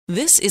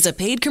This is a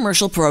paid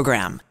commercial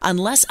program.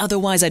 Unless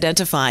otherwise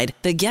identified,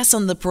 the guests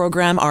on the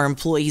program are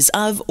employees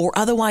of or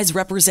otherwise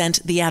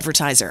represent the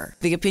advertiser.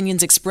 The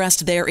opinions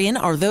expressed therein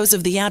are those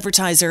of the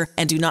advertiser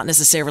and do not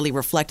necessarily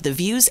reflect the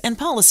views and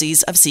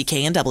policies of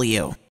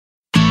CKNW.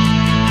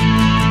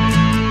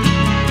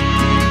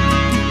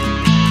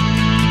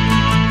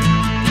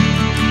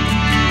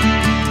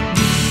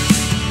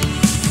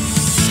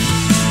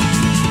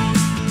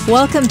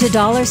 Welcome to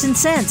Dollars and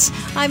Cents.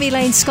 I'm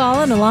Elaine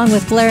Scollin, along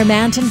with Blair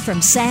Manton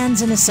from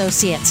Sands &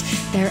 Associates.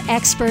 They're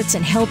experts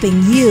in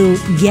helping you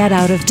get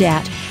out of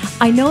debt.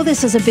 I know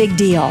this is a big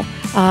deal.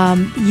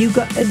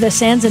 The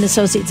Sands &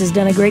 Associates has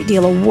done a great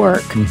deal of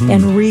work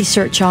and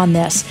research on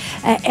this,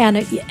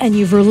 and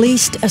you've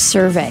released a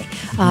survey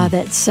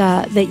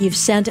that you've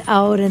sent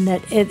out, and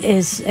that it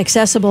is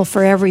accessible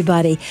for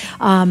everybody.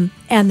 And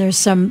there's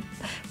some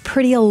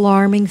pretty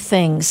alarming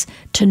things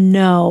to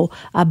know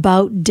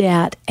about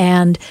debt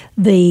and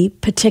the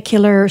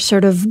particular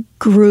sort of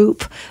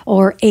group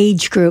or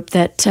age group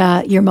that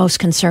you're most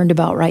concerned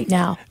about right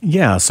now.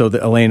 Yeah, so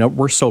Elaine,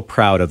 we're so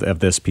proud of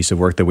this piece of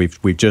work that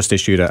we've just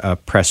issued a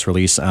press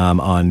release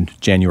on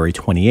January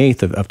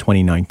 28th of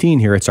 2019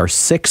 here. It's our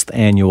 6th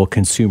annual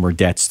consumer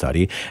debt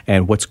study.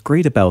 And what's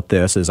great about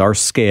this is our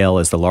scale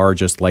as the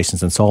largest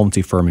licensed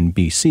insolvency firm in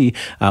BC.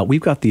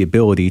 We've got the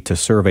ability to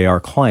survey our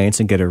clients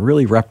and get a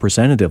really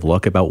representative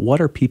look about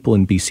what are people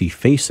in BC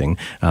facing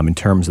in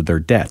terms of their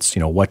debts.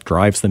 You know, what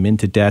drives them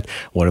into debt?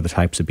 What are the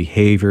types of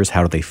behaviors?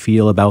 How do they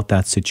feel about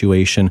that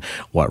situation?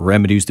 What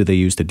remedies do they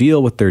use to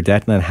deal with their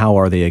debt? And then how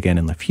are they again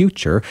in the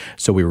future?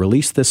 So we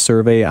released this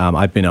survey.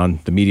 I've been on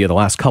the media the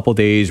last couple of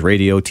days,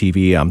 radio,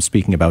 TV,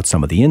 speaking about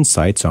some of the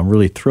insights. So I'm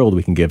really thrilled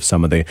we can give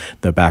some of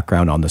the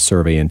background on the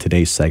survey in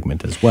today's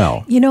segment as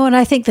well. You know, and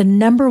I think the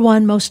number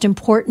one most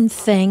important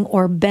thing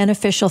or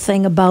beneficial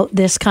thing about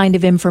this kind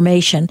of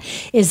information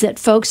is that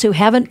folks who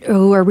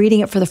are reading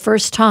it for the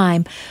first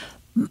time,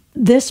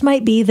 this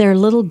might be their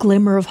little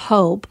glimmer of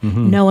hope,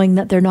 knowing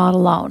that they're not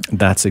alone.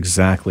 That's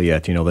exactly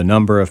it. You know, the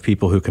number of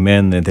people who come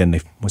in, and then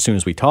as soon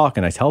as we talk,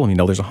 and I tell them, you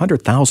know, there's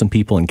 100,000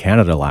 people in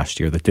Canada last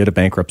year that did a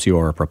bankruptcy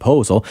or a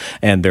proposal,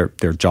 and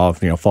their jaw,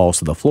 falls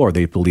to the floor.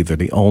 They believe they're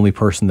the only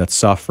person that's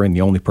suffering,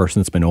 the only person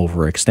that's been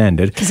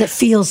overextended. Because it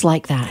feels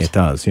like that. It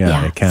does,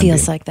 yeah. It can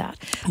feels be. like that.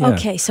 Yeah.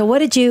 Okay, so what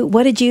did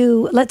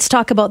you? Let's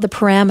talk about the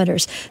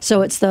parameters.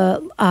 So it's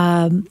the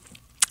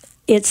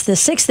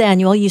 6th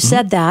annual, you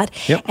said that,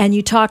 and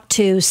you talked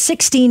to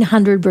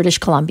 1,600 British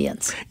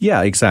Columbians.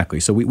 Yeah,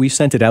 exactly. So we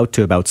sent it out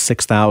to about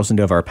 6,000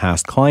 of our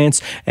past clients,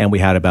 and we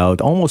had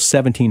about almost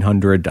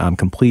 1,700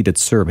 completed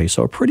surveys.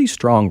 So a pretty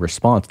strong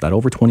response to that,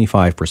 over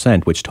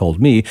 25%, which told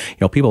me,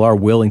 people are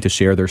willing to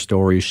share their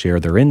stories,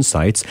 share their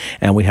insights.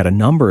 And we had a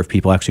number of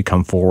people actually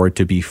come forward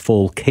to be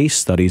full case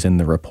studies in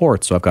the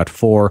report. So I've got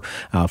 4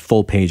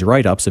 full-page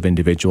write-ups of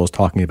individuals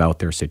talking about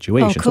their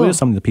situation. Oh, cool. So it is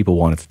something that people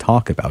wanted to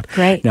talk about.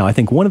 Great. Now, I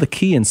think one of the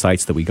key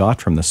insights that we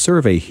got from the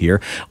survey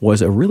here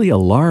was a really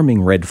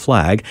alarming red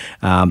flag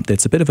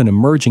that's a bit of an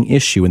emerging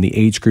issue in the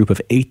age group of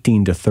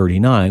 18 to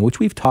 39, which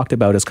we've talked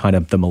about as kind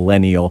of the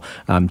millennial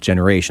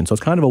generation. So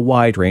it's kind of a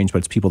wide range, but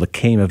it's people that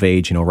came of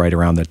age, right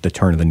around the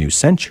turn of the new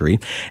century.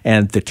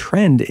 And the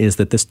trend is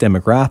that this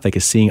demographic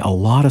is seeing a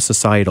lot of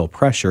societal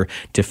pressure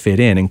to fit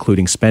in,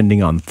 including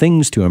spending on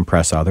things to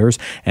impress others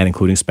and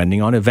including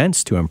spending on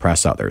events to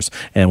impress others.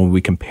 And when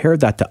we compared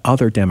that to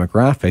other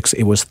demographics,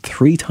 it was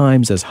 3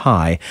 times as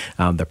high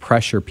the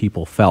pressure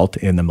people felt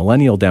in the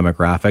millennial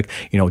demographic,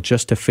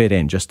 just to fit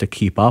in, just to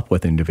keep up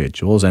with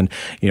individuals. And,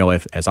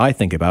 as I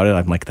think about it,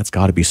 I'm like, that's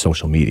got to be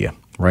social media.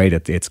 Right,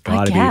 it's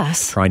got to be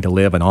trying to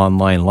live an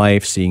online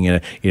life, seeing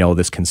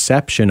this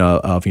conception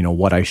of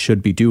what I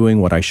should be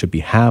doing, what I should be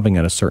having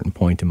at a certain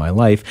point in my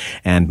life,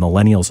 and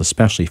millennials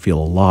especially feel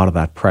a lot of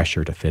that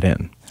pressure to fit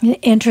in.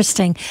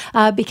 Interesting,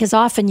 because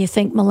often you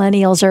think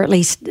millennials, or at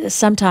least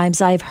sometimes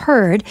I've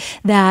heard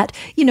that,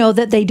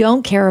 that they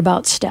don't care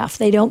about stuff.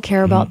 They don't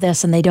care about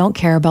this and they don't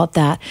care about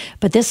that.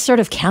 But this sort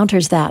of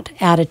counters that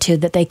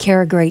attitude that they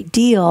care a great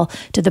deal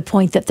to the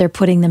point that they're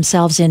putting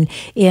themselves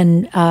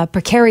in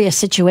precarious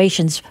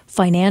situations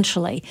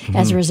financially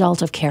as a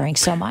result of caring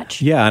so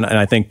much. Yeah, and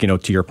I think,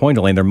 to your point,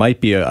 Elaine, there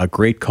might be a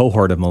great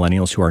cohort of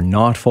millennials who are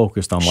not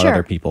focused on what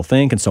other people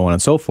think and so on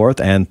and so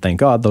forth. And thank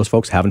God those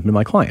folks haven't been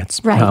my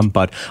clients. Right.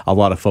 But a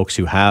lot of folks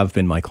who have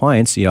been my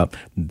clients,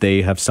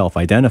 they have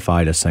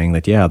self-identified as saying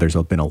that, there's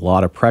been a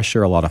lot of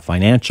pressure, a lot of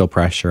financial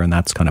pressure, and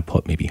that's kind of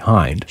put me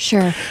behind.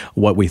 Sure.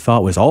 What we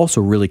thought was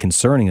also really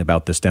concerning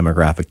about this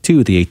demographic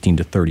too, the 18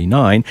 to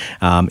 39,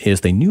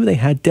 is they knew they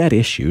had debt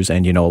issues.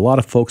 And, a lot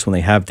of folks, when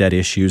they have debt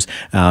issues,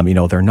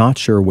 they're not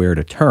sure where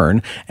to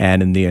turn.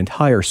 And in the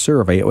entire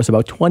survey, it was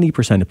about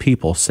 20% of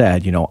people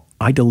said,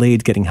 I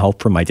delayed getting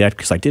help from my debt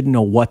because I didn't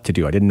know what to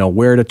do. I didn't know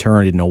where to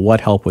turn. I didn't know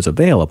what help was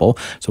available.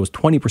 So it was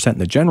 20% in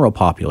the general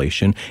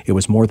population. It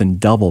was more than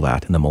double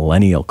that in the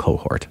millennial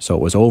cohort. So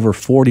it was over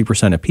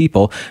 40% of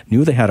people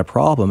knew they had a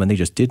problem and they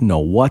just didn't know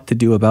what to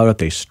do about it.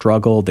 They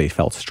struggled. They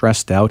felt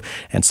stressed out.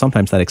 And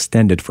sometimes that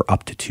extended for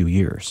up to 2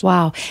 years.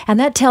 Wow. And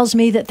that tells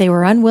me that they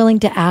were unwilling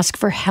to ask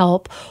for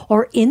help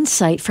or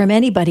insight from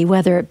anybody,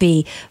 whether it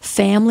be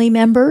family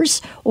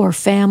members or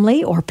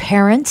family or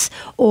parents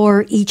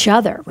or each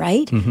other,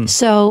 right? Mm-hmm.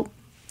 So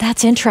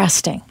that's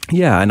interesting.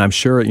 Yeah, and I'm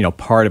sure,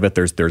 part of it,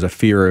 there's a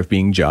fear of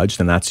being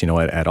judged, and that's,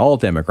 at all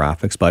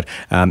demographics, but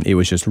it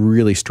was just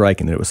really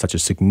striking that it was such a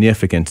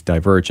significant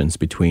divergence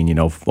between,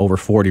 over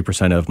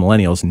 40% of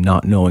millennials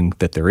not knowing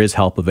that there is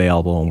help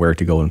available and where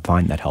to go and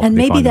find that help. And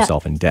maybe they find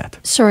themselves in debt.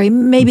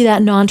 Maybe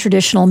that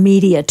non-traditional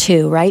media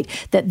too, right?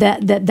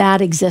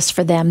 That exists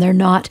for them. They're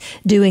not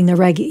doing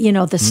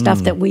the stuff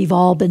that we've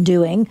all been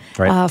doing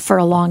for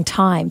a long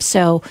time.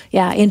 So,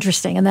 yeah,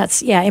 interesting. And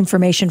that's,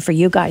 information for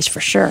you guys for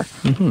sure.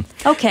 Mm-hmm.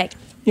 Okay.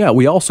 Yeah,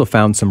 we also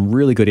found some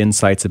really good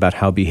insights about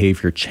how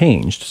behavior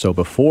changed. So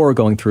before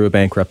going through a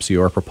bankruptcy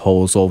or a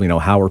proposal,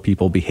 how are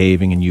people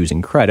behaving and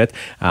using credit?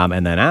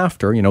 And then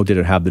after, did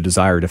it have the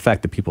desired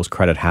effect that people's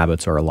credit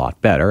habits are a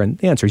lot better? And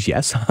the answer is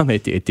yes,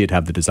 it did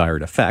have the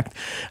desired effect.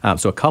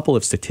 So a couple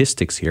of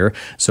statistics here.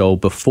 So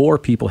before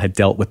people had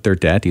dealt with their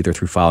debt, either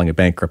through filing a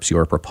bankruptcy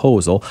or a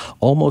proposal,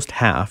 almost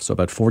half, so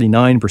about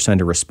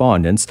 49% of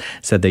respondents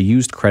said they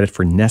used credit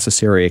for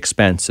necessary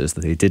expenses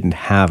that they didn't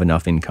have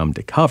enough income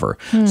to cover.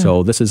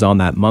 So this is on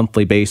that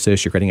monthly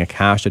basis. You're getting a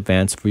cash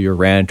advance for your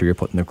rent, or you're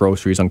putting the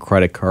groceries on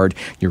credit card.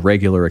 Your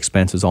regular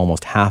expenses,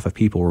 almost half of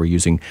people were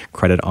using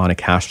credit on a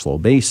cash flow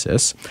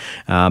basis.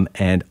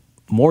 And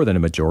more than a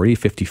majority,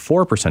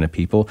 54% of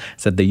people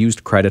said they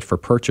used credit for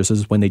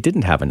purchases when they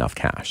didn't have enough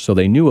cash. So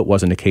they knew it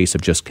wasn't a case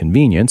of just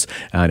convenience,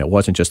 and it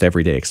wasn't just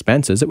everyday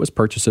expenses. It was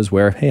purchases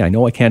where, hey, I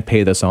know I can't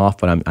pay this off,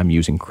 but I'm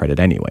using credit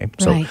anyway.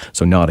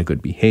 So not a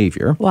good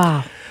behavior.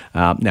 Wow.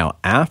 Now,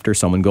 after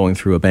someone going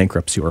through a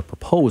bankruptcy or a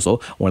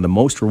proposal, one of the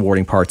most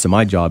rewarding parts of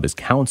my job is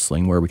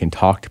counseling, where we can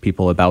talk to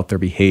people about their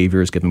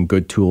behaviors, give them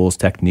good tools,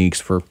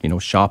 techniques for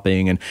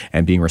shopping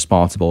and being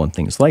responsible and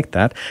things like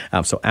that.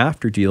 So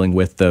after dealing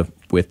with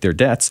their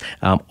debts,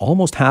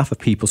 almost half of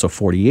people, so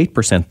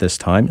 48% this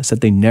time, said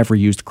they never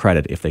used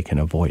credit if they can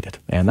avoid it.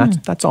 And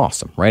that's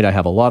awesome, right? I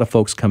have a lot of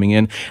folks coming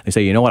in, they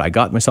say, you know what, I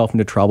got myself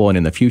into trouble, and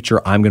in the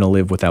future, I'm going to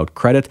live without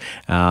credit.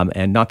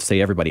 And not to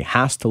say everybody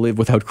has to live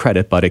without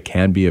credit, but it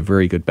can be a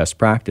very good best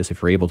practice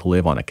if you're able to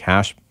live on a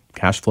cash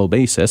flow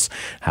basis,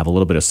 have a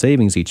little bit of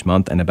savings each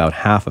month, and about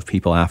half of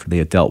people after they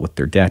had dealt with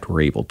their debt were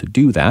able to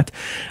do that.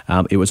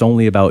 It was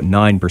only about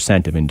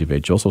 9% of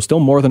individuals, so still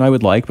more than I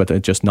would like,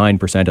 but just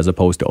 9% as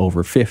opposed to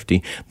over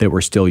 50 that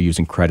were still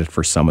using credit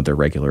for some of their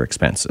regular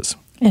expenses.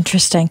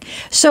 Interesting.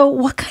 So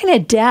what kind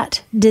of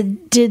debt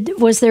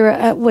was there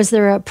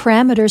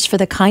parameters for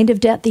the kind of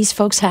debt these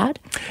folks had?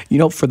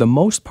 For the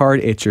most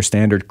part, it's your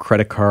standard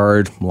credit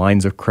card,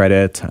 lines of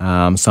credit,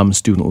 some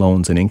student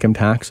loans and income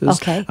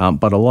taxes. Okay.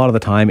 But a lot of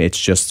the time, it's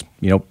just,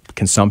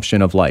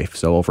 consumption of life.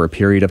 So over a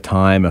period of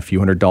time, a few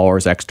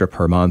 $100s extra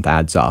per month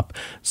adds up.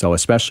 So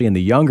especially in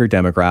the younger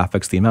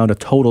demographics, the amount of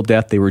total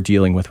debt they were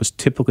dealing with was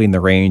typically in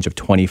the range of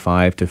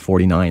 $25,000 to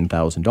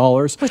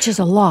 $49,000. Which is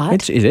a lot.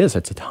 It is.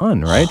 It's a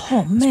ton, right?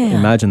 Oh, man.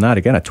 Imagine that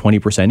again, at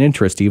 20%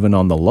 interest, even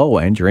on the low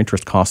end, your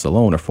interest costs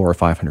alone are $400 or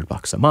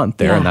 $500 a month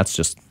there. Yeah. And that's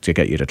just to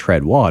get you to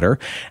tread water.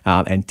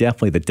 And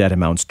definitely the debt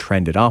amounts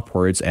trended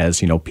upwards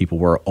as, people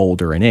were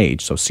older in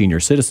age. So senior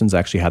citizens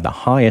actually had the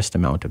highest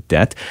amount of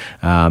debt.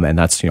 And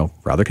that's,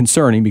 rather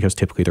concerning because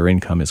typically their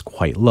income is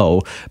quite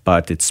low,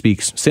 but it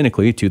speaks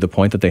cynically to the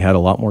point that they had a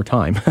lot more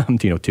time,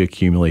 to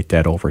accumulate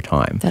debt over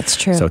time. That's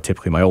true. So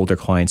typically my older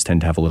clients tend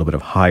to have a little bit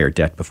of higher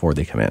debt before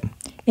they come in.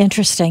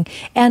 Interesting.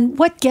 And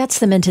what gets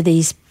them into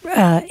this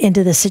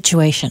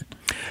situation?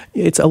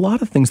 It's a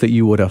lot of things that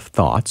you would have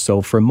thought.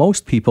 So for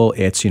most people,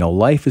 it's,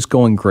 life is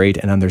going great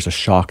and then there's a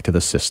shock to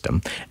the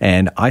system.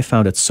 And I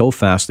found it so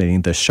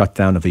fascinating, the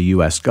shutdown of the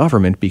U.S.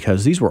 government,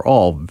 because these were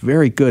all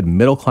very good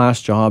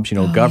middle-class jobs,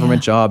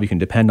 government job, you can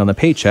depend on the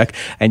paycheck.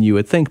 And you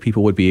would think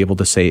people would be able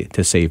to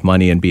save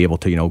money and be able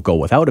to, go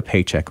without a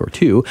paycheck or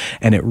two.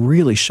 And it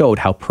really showed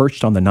how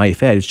perched on the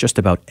knife edge just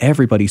about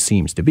everybody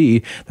seems to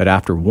be, that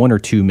after one or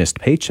two missed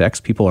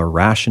paychecks, people are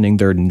rationing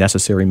their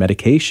necessary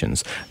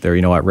medications. They're,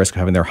 at risk of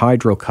having their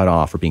hydro cut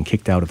off or being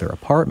kicked out of their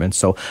apartment.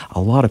 So a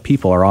lot of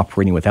people are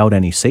operating without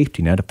any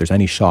safety net. If there's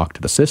any shock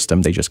to the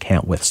system, they just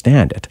can't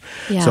withstand it.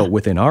 Yeah. So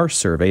within our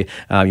survey,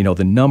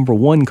 the number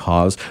one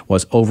cause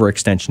was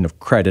overextension of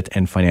credit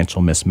and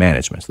financial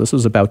mismanagement. So this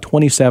was about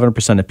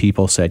 27% of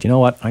people said, you know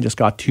what, I just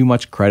got too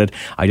much credit.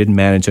 I didn't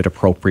manage it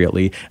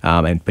appropriately.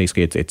 And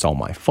basically it's all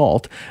my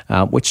fault,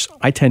 which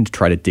I tend to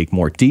try to dig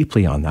more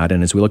deeply on that.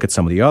 And as we look at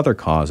some of the other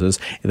causes,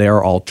 they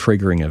are all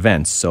triggering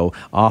events. So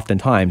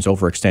oftentimes times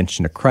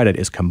overextension of credit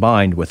is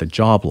combined with a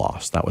job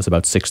loss. That was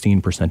about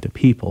 16% of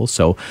people.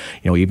 So,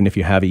 even if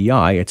you have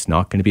EI, it's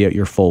not going to be at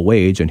your full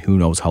wage, and who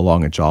knows how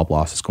long a job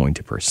loss is going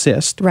to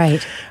persist.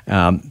 Right.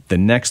 The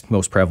next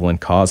most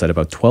prevalent cause at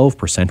about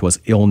 12% was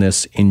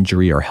illness,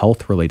 injury, or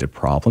health-related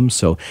problems.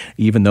 So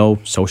even though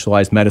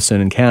socialized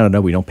medicine in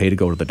Canada, we don't pay to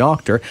go to the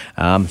doctor,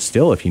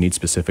 still, if you need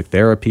specific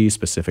therapy,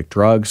 specific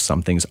drugs,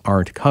 some things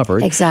aren't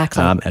covered.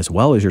 Exactly. As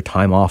well as your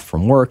time off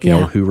from work,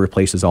 who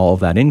replaces all of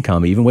that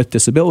income. Even with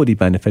disability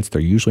benefits,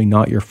 they're usually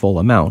not your full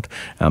amount.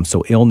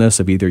 So illness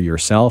of either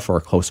yourself or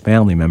a close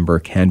family member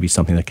can be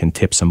something that can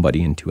tip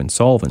somebody into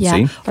insolvency.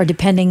 Yeah, or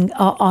depending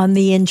on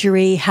the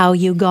injury, how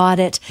you got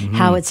it,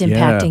 how it's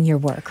impacting your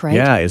work, right?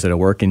 Yeah, is it a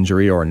work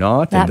injury or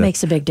not? That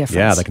makes a big difference.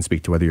 Yeah, that can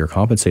speak to whether you're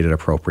compensated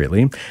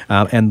appropriately.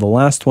 And the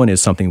last one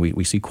is something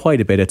we see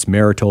quite a bit. It's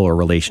marital or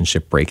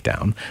relationship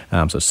breakdown.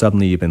 So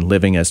suddenly you've been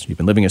living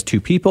as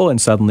two people,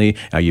 and suddenly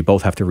you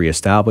both have to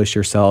reestablish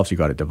yourselves. You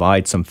got to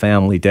divide some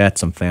family debt,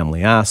 some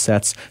family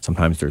assets.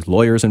 Sometimes there's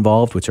lawyers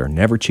involved, which are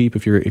never cheap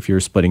if you're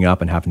splitting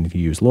up and having to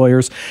use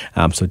lawyers.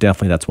 So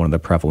definitely that's one of the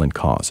prevalent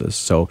causes.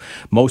 So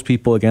most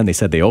people, again, they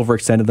said they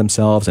overextended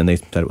themselves and they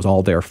said it was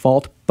all their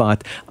fault.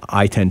 But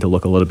I tend to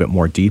look a little bit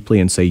more deeply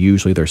and say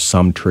usually there's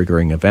some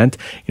triggering event.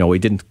 We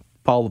didn't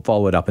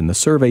follow it up in the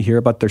survey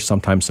here, but there's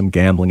sometimes some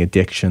gambling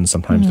addictions,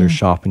 sometimes there's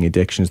shopping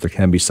addictions. There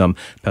can be some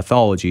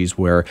pathologies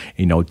where,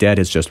 debt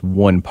is just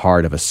one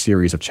part of a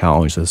series of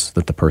challenges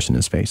that the person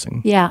is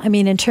facing. Yeah,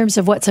 in terms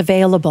of what's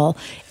available,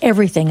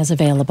 everything is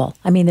available.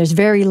 There's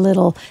very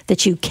little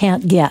that you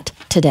can't get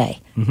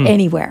today.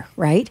 Anywhere,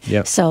 right?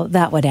 Yep. So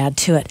that would add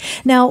to it.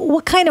 Now,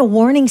 what kind of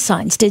warning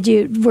signs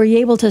were you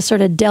able to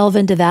sort of delve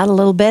into that a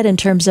little bit in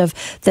terms of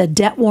the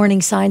debt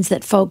warning signs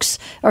that folks,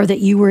 or that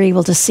you were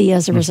able to see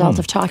as a result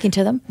of talking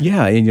to them?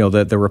 Yeah, and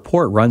the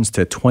report runs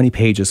to 20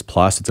 pages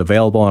plus. It's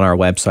available on our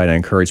website. I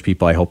encourage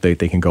people, I hope they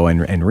can go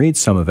and read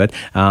some of it.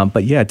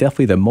 But yeah,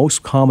 definitely the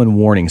most common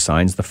warning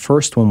signs. The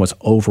first one was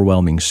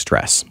overwhelming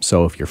stress.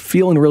 So if you're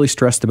feeling really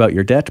stressed about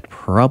your debt,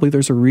 probably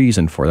there's a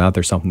reason for that.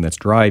 There's something that's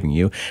driving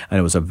you. And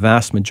it was a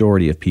vast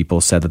majority of people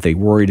said that they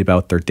worried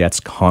about their debts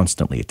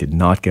constantly. It did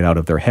not get out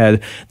of their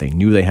head. They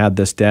knew they had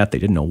this debt. They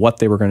didn't know what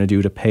they were going to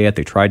do to pay it.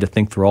 They tried to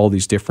think through all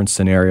these different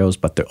scenarios,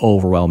 but the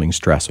overwhelming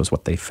stress was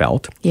what they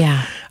felt.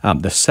 Yeah.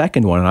 The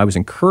second one, and I was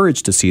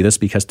encouraged to see this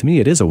because to me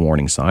it is a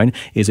warning sign,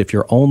 is if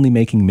you're only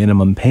making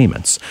minimum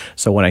payments.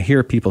 So when I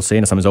hear people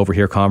saying, sometimes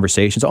overhear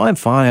conversations, I'm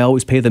fine, I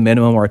always pay the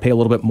minimum, or I pay a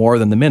little bit more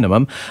than the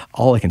minimum,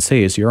 all I can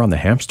say is you're on the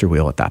hamster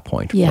wheel at that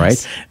point,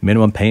 right?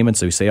 Minimum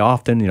payments, we say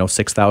often,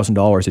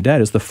 $6,000 a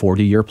debt is the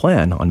 40-year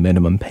plan on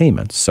minimum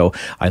payments. So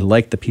I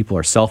like that people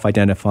are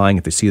self-identifying.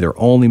 If they see they're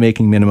only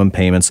making minimum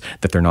payments,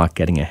 that they're not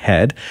getting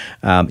ahead.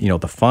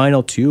 The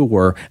final two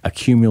were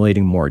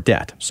accumulating more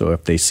debt. So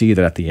if they see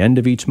that at the end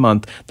of each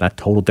month, that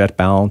total debt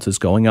balance is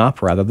going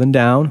up rather than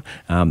down,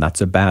 that's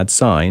a bad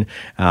sign.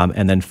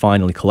 And then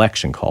finally,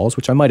 collection calls,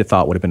 which I might have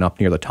thought would have been up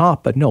near the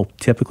top, but no,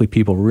 typically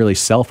people really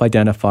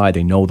self-identify.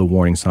 They know the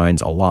warning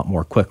signs a lot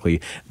more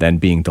quickly than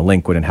being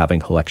delinquent and having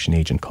a collection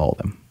agent call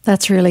them.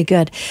 That's really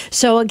good.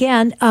 So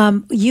again,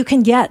 you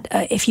can get,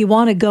 if you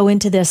want to go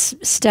into this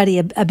study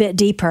a bit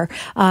deeper,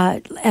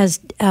 as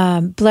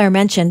Blair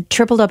mentioned,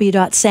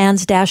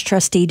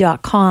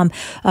 www.sands-trustee.com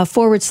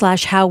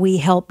 /how we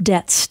help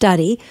debt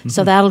study.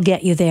 So that'll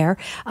get you there.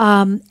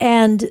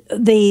 And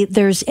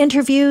there's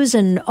interviews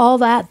and all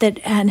that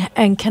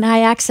and can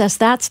I access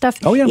that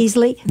stuff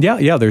easily?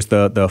 Yeah. There's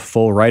the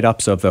full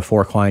write-ups of the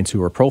 4 clients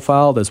who were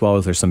profiled, as well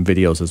as there's some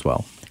videos as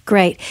well.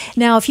 Great.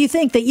 Now, if you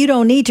think that you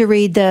don't need to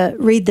read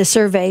the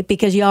survey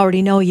because you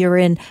already know you're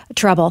in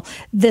trouble,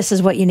 this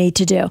is what you need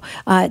to do.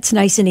 It's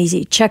nice and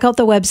easy. Check out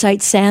the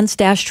website,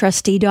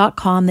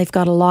 sands-trustee.com. They've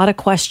got a lot of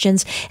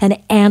questions and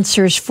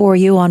answers for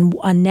you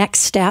on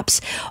next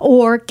steps,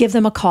 or give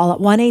them a call at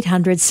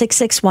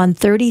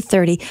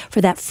 1-800-661-3030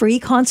 for that free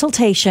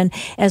consultation,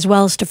 as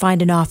well as to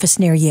find an office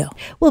near you.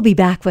 We'll be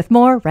back with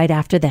more right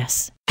after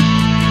this.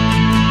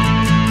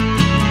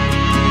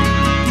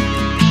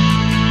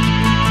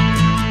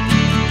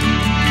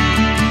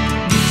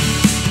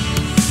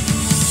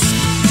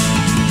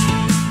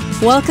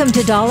 Welcome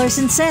to Dollars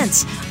and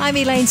Cents. I'm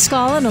Elaine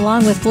Scollin,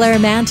 along with Blair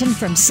Manton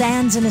from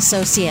Sands &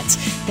 Associates.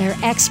 They're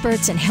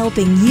experts in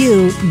helping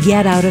you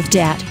get out of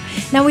debt.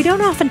 Now, we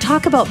don't often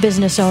talk about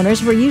business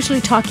owners. We're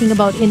usually talking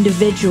about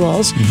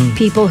individuals,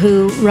 people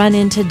who run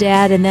into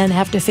debt and then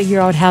have to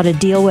figure out how to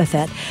deal with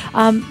it.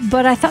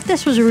 But I thought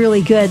this was a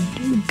really good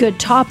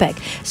topic.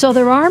 So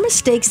there are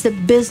mistakes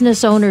that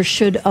business owners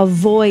should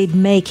avoid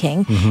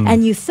making.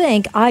 And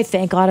I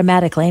think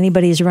automatically,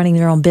 anybody who's running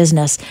their own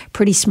business,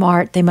 pretty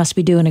smart, they must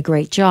be doing a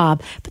great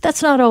job. But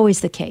that's not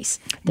always the case.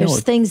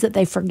 There's things that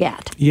they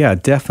forget. Yeah,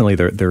 definitely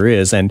there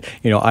is. And,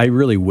 I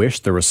really wish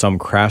there was some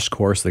crash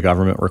course the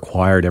government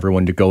required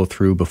everyone to go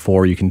through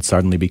before you can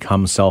suddenly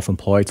become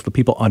self-employed, so that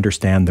people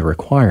understand the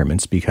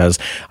requirements, because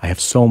I have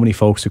so many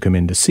folks who come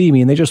in to see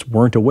me and they just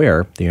weren't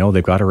aware.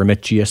 They've got to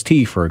remit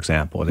GST, for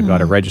example, or they've got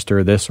to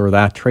register this or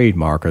that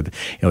trademark, or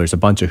there's a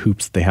bunch of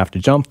hoops that they have to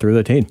jump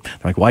through. They're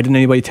like, why didn't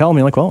anybody tell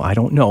me? Like, well, I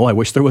don't know. I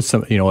wish there was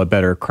some, a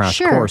better crash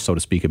course, so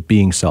to speak, of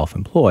being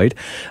self-employed.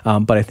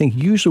 But I think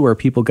usually where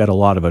people get a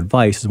lot of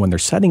advice is when they're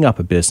setting up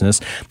a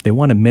business, they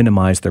want to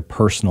minimize their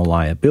personal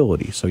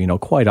liability. So,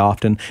 quite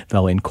often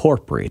they'll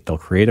incorporate. They'll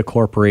create a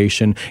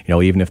corporation,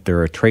 even if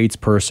they're a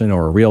tradesperson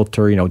or a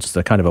realtor, just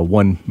a kind of a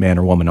one-man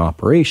or woman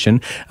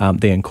operation,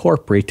 they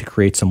incorporate to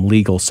create some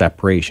legal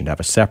separation, to have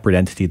a separate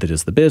entity that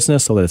is the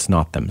business so that it's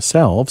not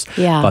themselves.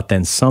 Yeah. But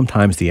then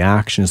sometimes the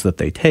actions that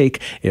they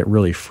take, it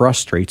really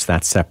frustrates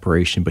that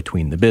separation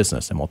between the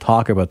business. And we'll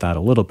talk about that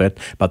a little bit,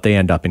 but they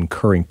end up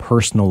incurring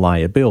personal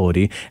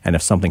liability. And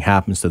if something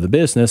happens to the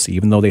business,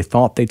 even though they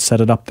thought they'd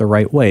set it up the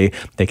right way,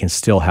 they can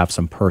still have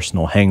some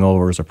personal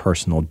hangovers or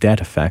personal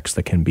debt effects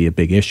that can be a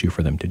big issue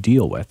for them to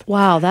deal with.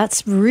 Wow,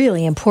 that's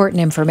really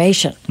important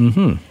information.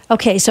 Mm-hmm.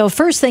 Okay, so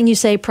first thing you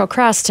say,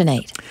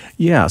 procrastinate.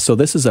 Yeah, so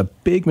this is a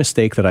big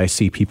mistake that I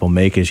see people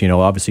make is,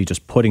 obviously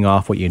just putting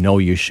off what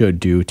you should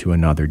do to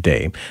another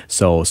day.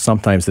 So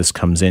sometimes this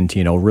comes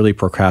into, really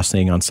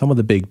procrastinating on some of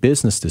the big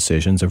business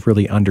decisions of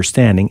really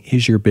understanding,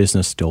 is your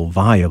business still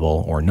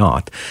viable or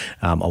not?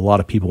 A lot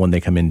of people, when they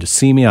come in to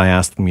see me, I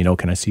ask them,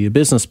 can I see a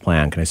business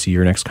plan? Can I see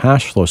your next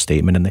cash flow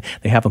statement? And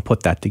they haven't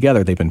put that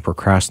together. They've been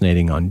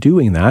procrastinating on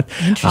doing that.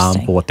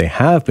 Interesting. But what they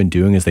have been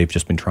doing is they've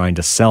just been trying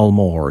to sell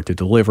more, to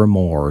deliver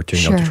more, to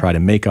to try to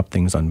make up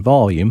things on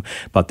volume,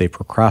 but they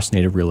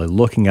procrastinated really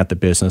looking at the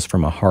business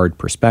from a hard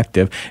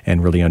perspective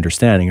and really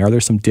understanding, are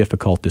there some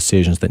difficult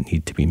decisions that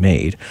need to be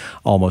made?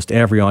 Almost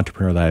every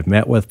entrepreneur that I've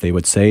met with, they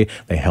would say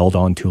they held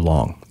on too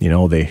long.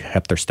 They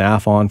kept their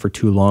staff on for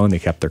too long. They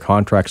kept their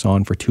contracts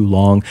on for too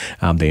long.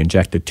 They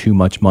injected too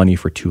much money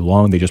for too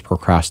long. They just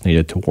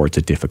procrastinated towards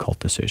a difficult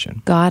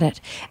decision. Got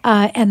it.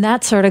 And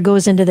that sort of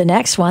goes into the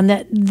next one,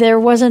 that there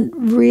wasn't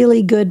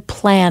really good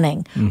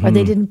planning, or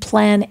they didn't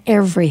plan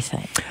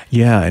everything.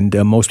 Yeah, and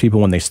most people,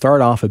 when they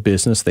start off a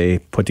business, they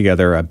put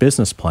together a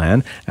business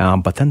plan,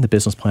 but then the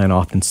business plan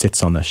often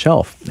sits on the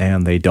shelf,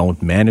 and they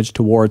don't manage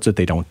towards it.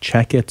 They don't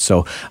check it.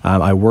 So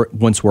I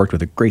once worked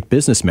with a great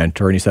business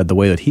mentor, and he said the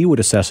way that he would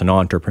assess an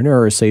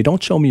entrepreneur is say,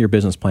 don't show me your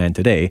business plan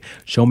today.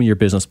 Show me your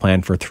business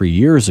plan for 3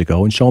 years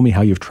ago, and show me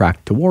how you've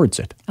tracked towards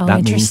it. Oh,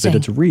 that means that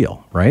it's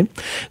real, right?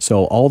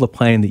 So all the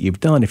planning that you've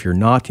done, if you're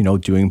not,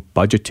 doing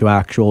budget to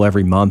actual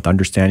every month,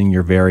 understanding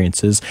your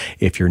variances,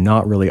 if you're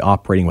not really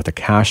operating with a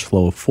cash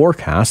flow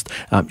forecast,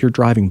 you're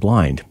driving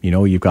blind.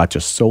 You've got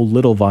just so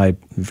little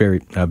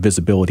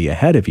visibility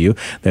ahead of you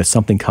that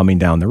something coming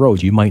down the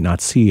road, you might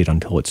not see it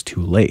until it's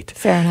too late.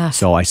 Fair enough.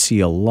 So I see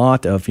a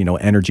lot of,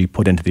 energy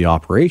put into the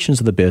operations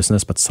of the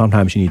business, but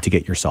sometimes you need to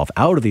get yourself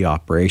out of the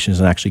operations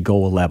and actually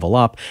go a level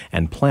up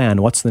and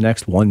plan what's the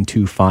next 1,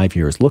 2, 5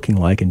 years looking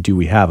like, and do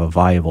we have a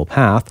viable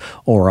path,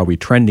 or are we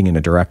trending in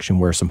a direction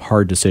where some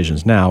hard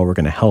decisions now are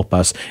going to help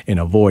us in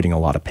avoiding a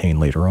lot of pain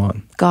later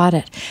on? Got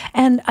it.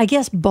 And I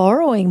guess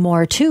borrowing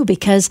more too,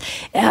 because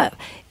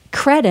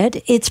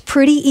credit, it's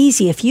pretty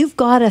easy. If you've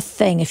got a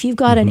thing, if you've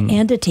got an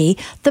entity,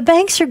 the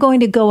banks are going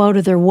to go out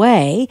of their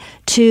way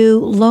to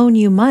loan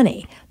you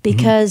money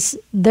because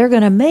they're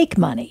going to make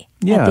money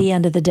at the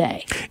end of the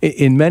day.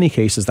 In many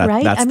cases, that's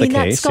the case.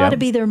 That's got to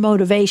be their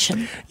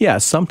motivation. Yeah,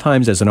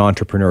 sometimes as an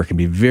entrepreneur, it can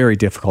be very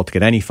difficult to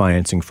get any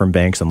financing from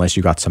banks unless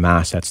you got some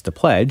assets to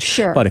pledge.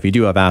 Sure. But if you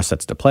do have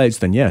assets to pledge,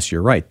 then yes,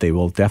 you're right. They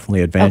will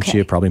definitely advance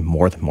you probably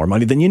more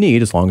money than you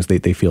need, as long as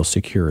they feel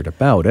secured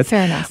about it.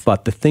 Fair enough.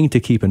 But the thing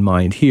to keep in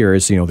mind here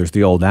is, there's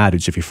the old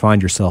adage, if you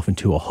find yourself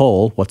into a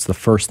hole, what's the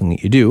first thing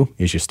that you do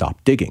is you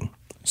stop digging.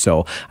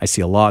 So I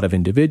see a lot of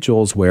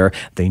individuals where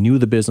they knew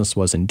the business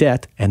was in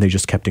debt and they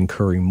just kept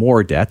incurring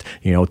more debt,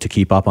 to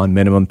keep up on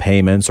minimum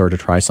payments or to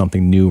try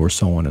something new or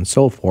so on and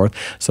so forth.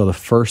 So the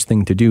first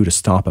thing to do to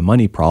stop a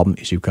money problem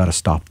is you've got to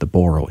stop the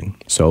borrowing.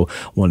 So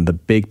one of the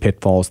big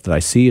pitfalls that I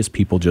see is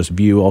people just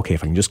view, okay,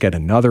 if I can just get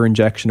another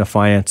injection of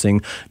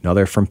financing,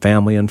 another from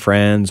family and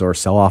friends, or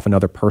sell off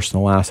another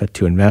personal asset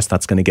to invest,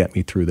 that's going to get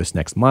me through this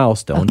next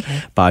milestone.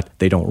 Okay. But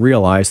they don't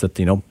realize that,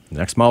 the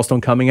next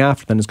milestone coming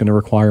after then is going to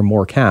require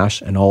more cash,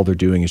 and all they're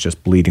doing is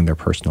just bleeding their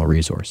personal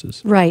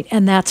resources. Right,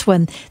 and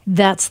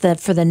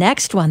for the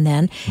next one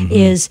then,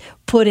 is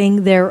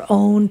putting their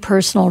own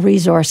personal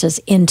resources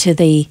into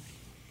the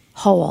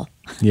hole.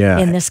 Yeah.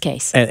 In this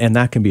case. And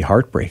that can be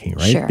heartbreaking,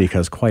 right? Sure.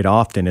 Because quite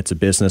often it's a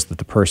business that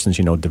the person's,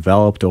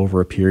 developed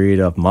over a period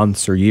of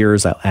months or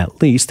years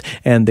at least,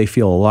 and they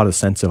feel a lot of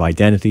sense of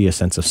identity, a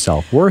sense of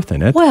self-worth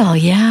in it. Well,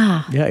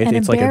 yeah. Yeah, and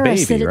it's like a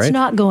baby, that it's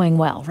not going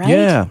well, right?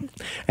 Yeah.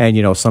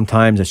 And,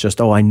 sometimes it's just,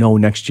 I know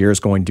next year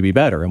is going to be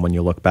better. And when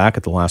you look back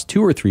at the last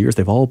 2 or 3 years,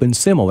 they've all been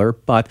similar,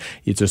 but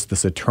it's just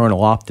this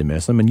eternal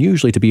optimism. And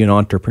usually to be an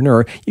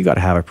entrepreneur, you got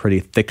to have a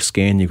pretty thick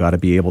skin. You got to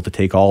be able to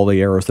take all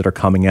the arrows that are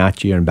coming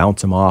at you and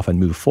bounce them off and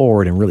move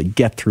forward and really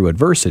get through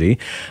adversity.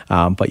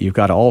 But you've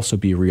got to also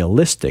be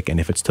realistic. And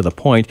if it's to the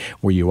point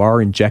where you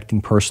are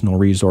injecting personal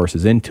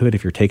resources into it,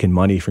 if you're taking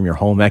money from your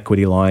home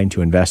equity line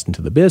to invest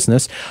into the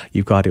business,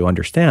 you've got to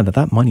understand that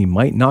that money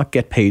might not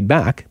get paid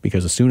back,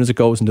 because as soon as it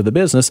goes into the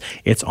business,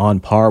 it's on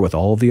par with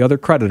all of the other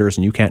creditors,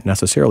 and you can't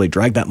necessarily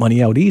drag that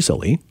money out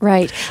easily.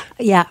 Right.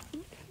 Yeah.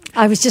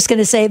 I was just going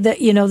to say that,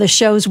 the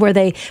shows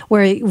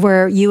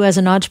where you as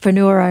an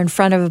entrepreneur are in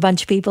front of a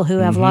bunch of people who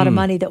have a lot of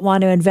money that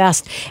want to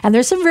invest. And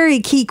there's some very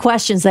key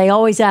questions they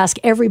always ask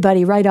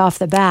everybody right off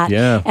the bat.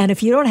 Yeah. And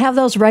if you don't have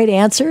those right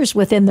answers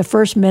within the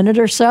first minute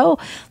or so,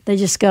 they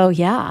just go,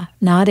 yeah,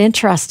 not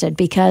interested,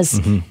 because,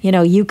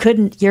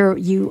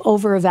 you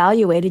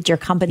over-evaluated your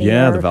company.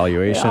 Yeah, the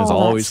valuation is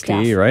always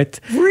key, right?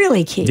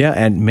 Really key. Yeah,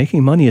 and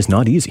making money is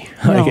not easy.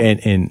 No.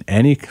 In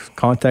any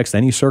context,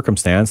 any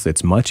circumstance,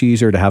 it's much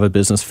easier to have a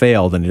business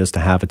fail than it is to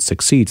have it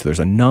succeed. So there's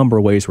a number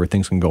of ways where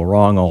things can go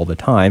wrong all the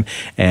time,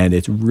 and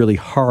it's really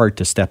hard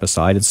to step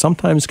aside. And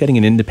sometimes getting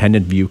an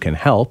independent view can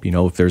help.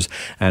 If there's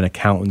an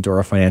accountant or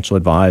a financial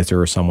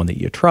advisor or someone that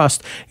you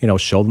trust,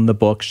 show them the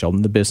book, show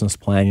them the business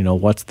plan,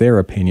 what's their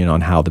opinion on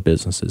how the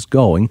business is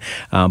going.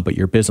 But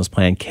your business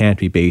plan can't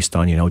be based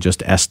on,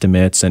 just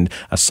estimates and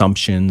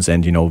assumptions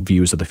and,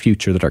 views of the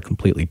future that are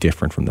completely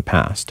different from the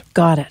past.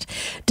 Got it.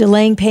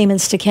 Delaying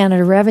payments to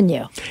Canada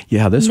Revenue.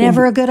 Yeah, this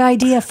Never a good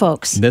idea,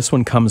 folks. This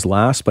one comes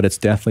last, but it's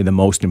definitely the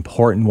most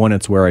important one.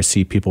 It's where I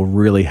see people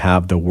really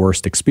have the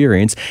worst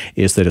experience,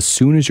 is that as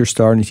soon as you're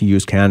starting to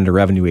use Canada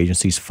Revenue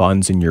Agency's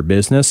funds in your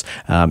business,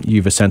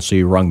 you've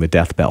essentially rung the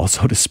death bell,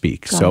 so to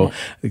speak. So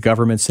the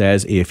government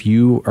says if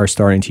you are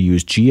starting to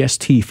use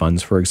GST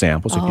funds, for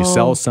example, so if you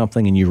sell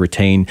something and you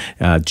retain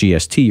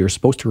GST, you're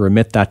supposed to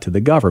remit that to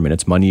the government.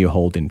 It's money you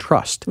hold in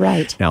trust.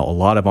 Right. Now, a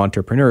lot of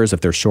entrepreneurs,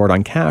 if they're short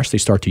on cash, they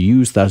start to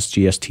use those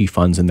GST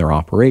funds in their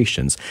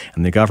operations.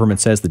 And the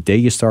government says the day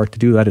you start to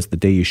do that is the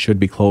day you should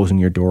be closing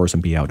your doors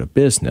and be out of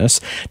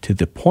business, to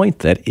the point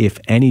that if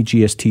any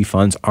GST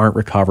funds aren't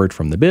recovered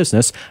from the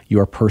business, you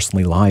are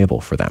personally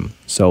liable for them.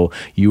 So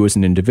you as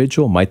an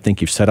individual might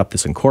think you've set up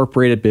this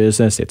incorporated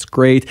business. It's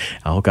great.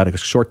 I've got a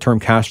short-term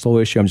cash flow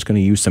issue. I'm just going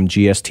to use some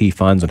GST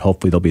funds and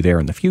hopefully they'll be there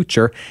in the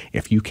future.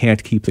 If you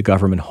can't keep the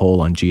government whole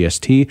on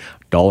GST,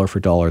 dollar for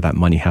dollar, that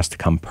money has to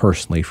come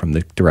personally from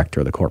the director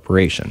of the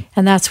corporation.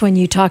 And that's when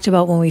you talked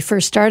about, when we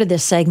first started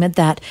this segment,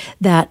 that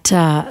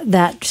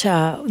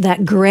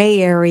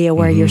gray area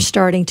where you're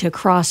starting to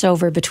cross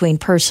over between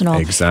personal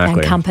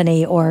and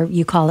company, or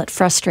you call it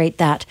frustrate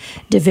that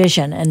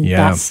division. And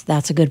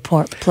that's a good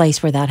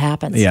place where that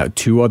happens. Yeah,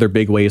 two other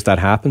big ways that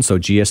happens. So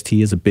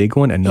GST is a big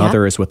one.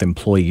 Another is with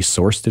employee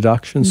source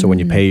deduction. So when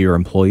you pay your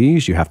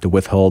employees, you have to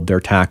withhold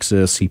their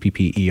taxes,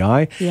 CPP,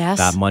 EI. Yes.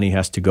 That money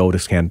has to go to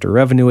Canada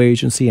Revenue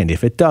Agency. And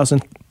if it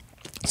doesn't,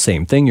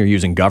 same thing, you're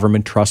using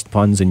government trust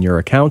funds in your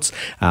accounts,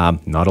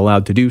 not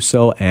allowed to do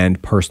so,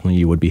 and personally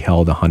you would be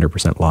held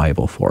 100%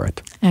 liable for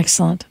it.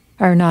 Excellent.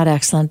 Or not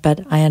excellent,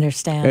 but I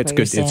understand. It's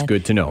good. It's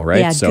good to know,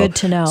 right? Yeah, good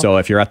to know. So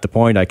if you're at the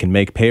point I can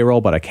make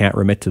payroll, but I can't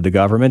remit to the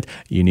government,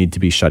 you need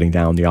to be shutting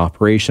down the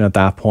operation at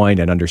that point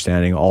and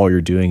understanding all you're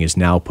doing is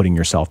now putting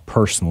yourself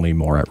personally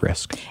more at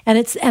risk. And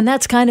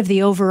that's kind of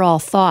the overall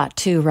thought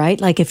too,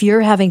 right? Like if you're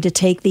having to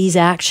take these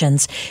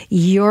actions,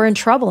 you're in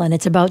trouble, and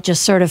it's about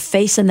just sort of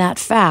facing that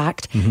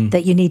fact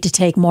that you need to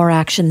take more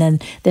action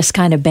than this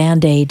kind of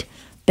Band-Aid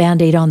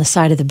on the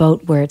side of the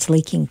boat where it's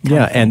leaking.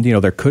 Yeah, and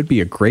there could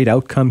be a great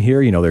outcome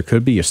here. There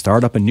could be you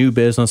start up a new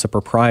business, a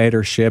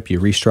proprietorship, you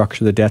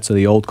restructure the debts of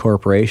the old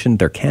corporation.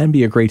 There can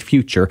be a great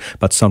future,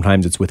 but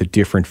sometimes it's with a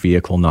different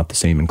vehicle, not the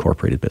same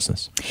incorporated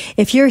business.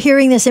 If you're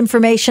hearing this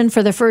information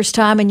for the first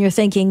time and you're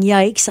thinking,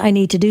 yikes, I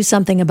need to do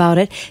something about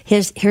it,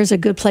 here's a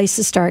good place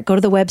to start. Go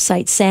to the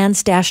website,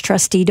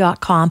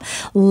 sands-trustee.com.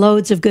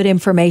 Loads of good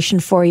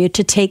information for you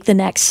to take the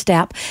next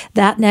step.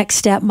 That next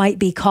step might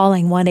be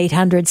calling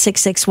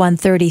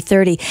 1-800-661-3030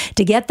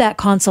 to get that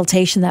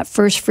consultation, that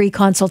first free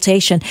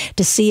consultation,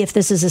 to see if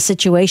this is a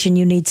situation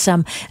you need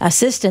some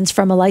assistance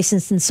from a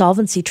licensed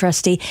insolvency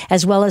trustee,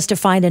 as well as to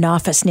find an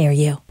office near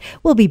you.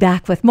 We'll be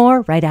back with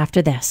more right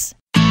after this.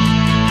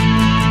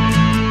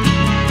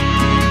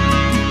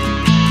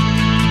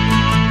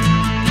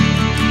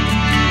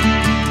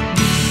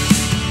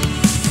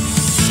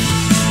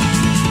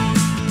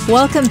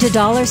 Welcome to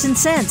Dollars and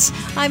Cents.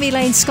 I'm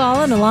Elaine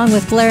Scollin, along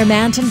with Blair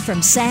Manton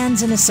from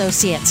Sands &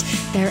 Associates.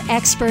 They're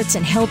experts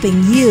in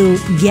helping you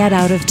get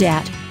out of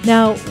debt.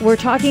 Now, we're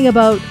talking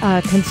about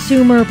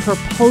consumer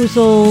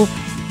proposal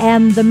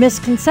and the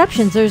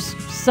misconceptions. There's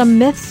some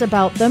myths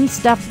about them,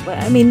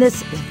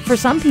 this, for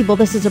some people,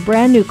 this is a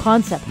brand new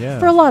concept. Yeah.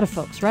 For a lot of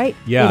folks, right?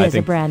 Yeah, it is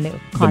a brand new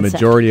concept. The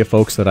majority of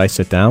folks that I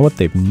sit down with,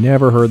 they've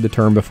never heard the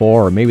term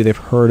before, or maybe they've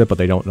heard it, but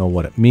they don't know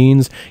what it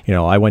means.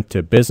 I went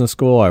to business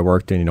school. I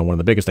worked in, one of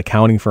the biggest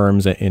accounting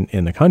firms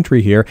in the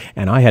country here,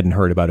 and I hadn't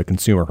heard about a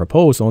consumer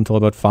proposal until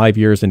about 5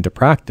 years into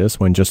practice,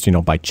 when just,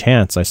 by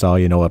chance I saw,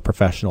 a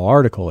professional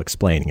article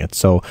explaining it.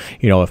 So,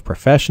 if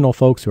professional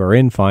folks who are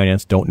in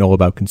finance don't know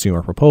about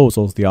consumer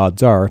proposals, the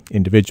odds are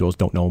individuals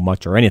don't don't know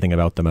much or anything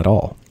about them at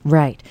all.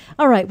 Right.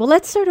 All right. Well,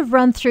 let's sort of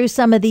run through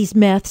some of these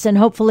myths, and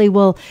hopefully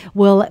we'll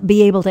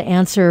be able to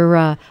answer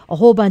a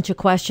whole bunch of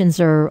questions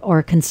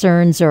or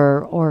concerns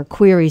or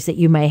queries that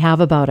you may have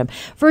about them.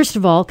 First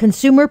of all,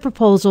 consumer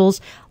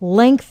proposals,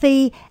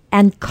 lengthy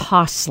and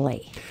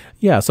costly.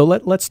 Yeah, so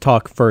let's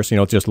talk first,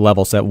 just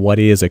level set what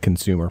is a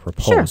consumer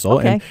proposal. Sure,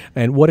 okay.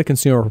 And what a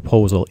consumer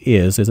proposal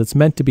is it's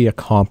meant to be a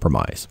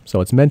compromise.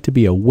 So it's meant to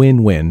be a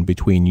win-win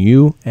between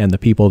you and the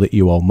people that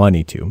you owe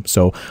money to.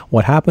 So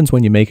what happens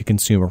when you make a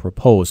consumer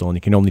proposal, and you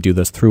can only do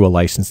this through a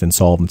licensed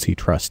insolvency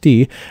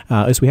trustee,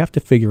 is we have to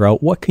figure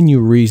out what can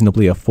you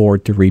reasonably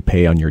afford to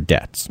repay on your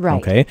debts. Right.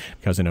 Okay?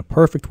 Because in a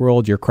perfect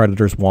world, your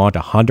creditors want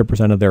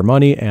 100% of their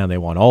money, and they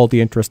want all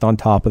the interest on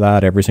top of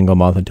that every single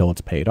month until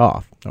it's paid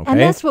off. Okay?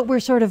 And that's what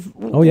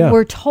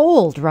we're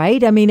told,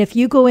 right? I mean, if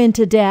you go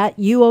into debt,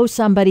 you owe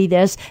somebody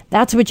this,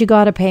 that's what you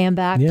got to pay them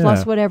back,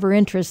 plus whatever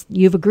interest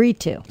you've agreed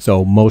to.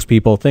 So most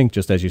people think,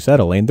 just as you said,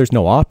 Elaine, there's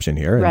no option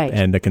here. Right.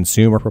 And the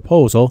consumer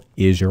proposal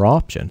is your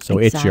option. So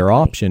It's your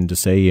option to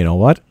say, you know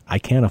what, I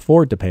can't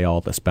afford to pay all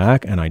this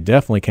back, and I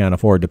definitely can't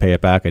afford to pay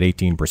it back at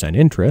 18%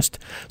 interest.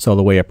 So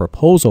the way a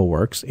proposal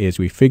works is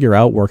we figure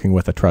out, working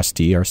with a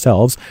trustee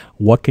ourselves,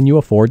 what can you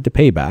afford to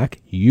pay back?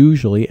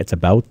 Usually it's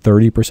about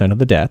 30% of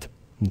the debt.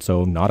 And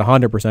so not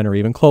 100% or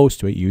even close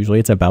to it. Usually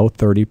it's about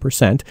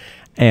 30%.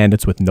 And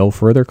it's with no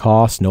further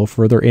costs, no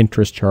further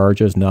interest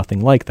charges, nothing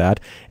like that.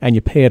 And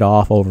you pay it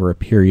off over a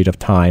period of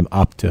time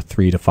up to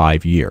 3 to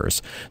 5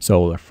 years.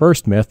 So the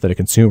first myth that a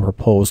consumer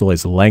proposal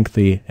is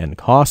lengthy and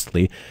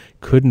costly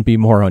couldn't be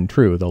more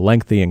untrue. The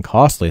lengthy and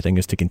costly thing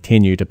is to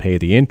continue to pay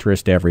the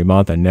interest every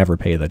month and never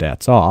pay the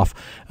debts off.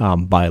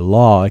 By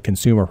law, a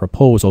consumer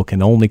proposal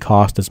can only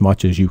cost as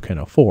much as you can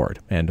afford.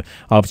 And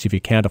obviously, if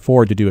you can't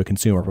afford to do a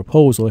consumer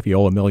proposal, if you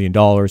owe $1 million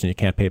and you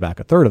can't pay back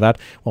a third of that,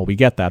 well, we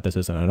get that. This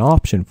isn't an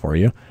option for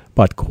you.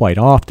 But quite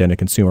often, a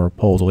consumer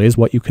proposal is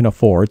what you can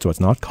afford, so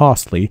it's not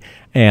costly.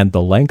 And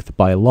the length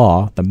by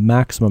law, the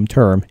maximum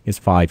term, is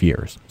 5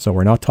 years. So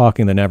we're not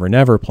talking the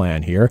never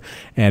plan here.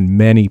 And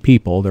many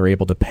people, they're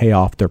able to pay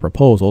off their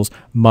proposals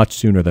much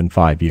sooner than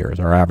 5 years.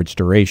 Our average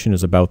duration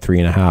is about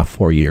 3.5,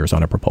 4 years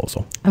on a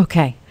proposal.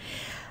 Okay.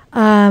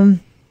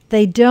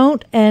 They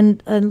don't,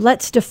 and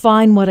let's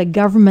define what a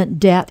government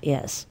debt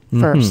is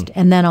first,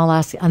 and then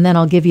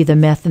I'll give you the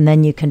myth, and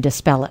then you can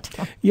dispel it.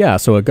 Yeah,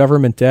 so a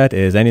government debt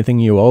is anything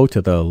you owe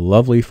to the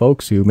lovely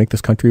folks who make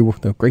this country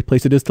the great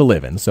place it is to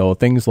live in. So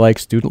things like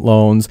student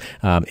loans,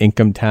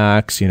 income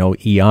tax, EI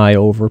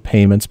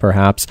overpayments,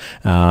 perhaps,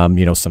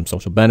 some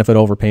social benefit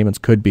overpayments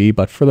could be,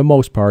 but for the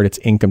most part, it's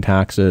income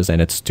taxes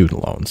and it's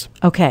student loans.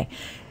 Okay.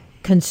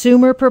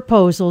 Consumer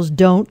proposals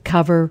don't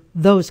cover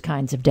those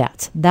kinds of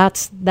debts.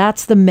 That's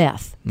the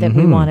myth that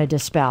we want to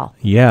dispel.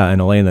 Yeah, and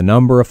Elaine, the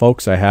number of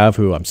folks I have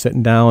who I'm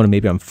sitting down and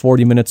maybe I'm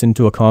 40 minutes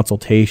into a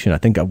consultation, I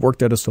think I've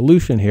worked out a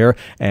solution here,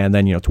 and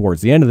then,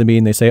 towards the end of the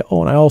meeting they say,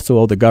 oh, and I also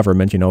owe the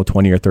government,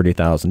 $20,000 or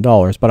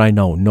 $30,000, but I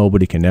know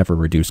nobody can ever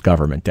reduce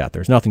government debt.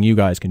 There's nothing you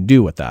guys can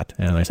do with that.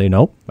 And I say,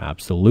 no,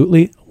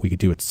 absolutely. We could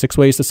do it 6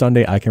 ways to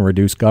Sunday. I can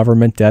reduce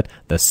government debt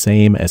the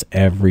same as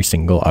every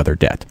single other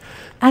debt.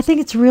 I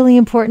think it's really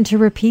important to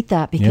repeat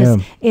that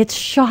because it's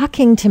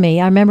shocking to me.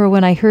 I remember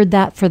when I heard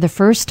that for the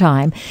first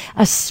time,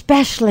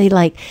 especially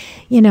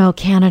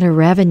Canada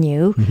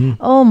Revenue.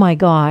 Oh my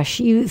gosh,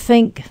 you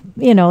think,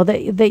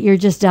 that you're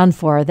just done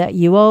for, that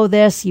you owe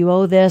this, you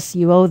owe this,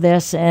 you owe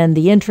this, and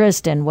the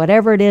interest and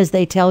whatever it is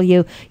they tell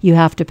you, you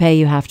have to pay.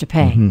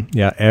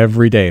 Yeah,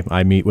 every day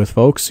I meet with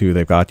folks who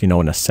they've got,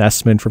 an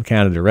assessment from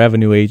Canada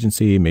Revenue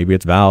Agency. Maybe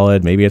it's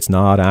valid, maybe it's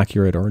not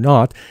accurate or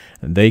not.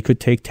 And they could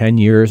take 10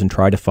 years and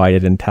try to fight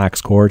it in tax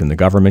court, and the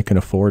government can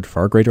afford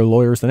far greater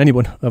lawyers than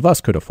anyone of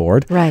us could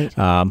afford. Right.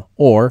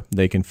 Or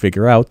they can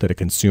figure out that a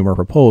consumer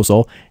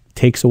proposal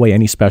takes away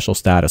any special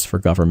status for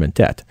government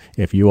debt.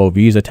 If you owe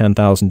Visa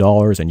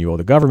 $10,000 and you owe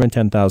the government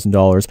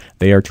 $10,000,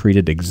 they are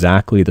treated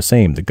exactly the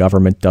same. The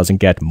government doesn't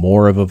get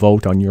more of a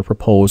vote on your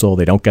proposal.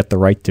 They don't get the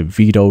right to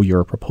veto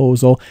your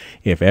proposal.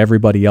 If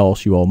everybody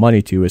else you owe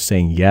money to is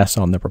saying yes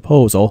on the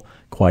proposal,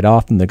 quite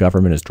often the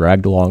government is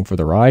dragged along for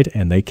the ride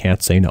and they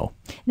can't say no.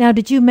 Now,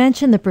 did you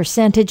mention the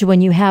percentage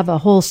when you have a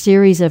whole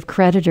series of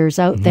creditors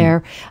out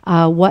there,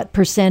 what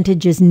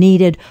percentage is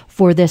needed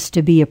for this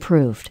to be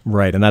approved?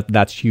 Right, and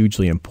that's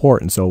hugely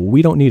important. So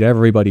we don't need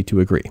everybody to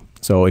agree.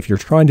 So if you're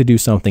trying to do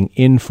something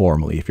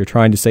informally, if you're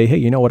trying to say, hey,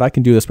 you know what, I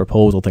can do this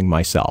proposal thing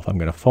myself. I'm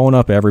going to phone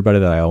up everybody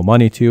that I owe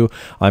money to.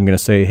 I'm going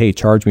to say, hey,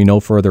 charge me no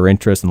further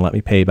interest and let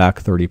me pay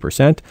back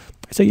 30%.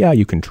 I say, yeah,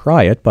 you can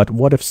try it, but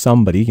what if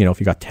somebody, if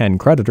you got 10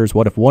 creditors,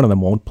 what if one of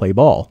them won't play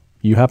ball?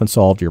 You haven't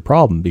solved your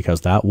problem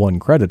because that one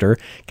creditor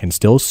can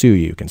still sue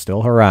you, can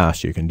still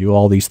harass you, can do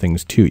all these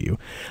things to you.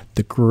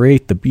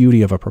 The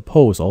beauty of a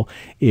proposal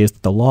is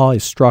that the law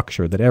is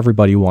structured that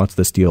everybody wants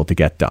this deal to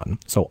get done.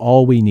 So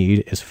all we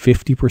need is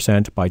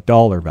 50% by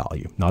dollar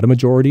value, not a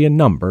majority in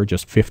number,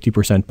 just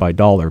 50% by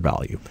dollar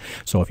value.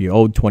 So if you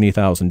owed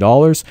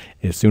 $20,000,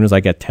 as soon as I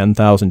get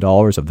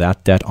 $10,000 of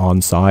that debt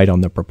on side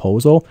on the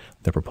proposal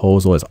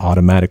is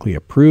automatically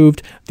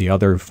approved. The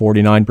other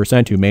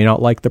 49% who may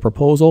not like the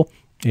proposal,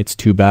 It's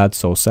too bad,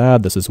 so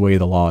sad. This is the way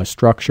the law is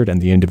structured,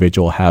 and the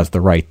individual has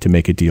the right to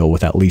make a deal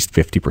with at least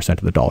 50%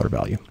 of the dollar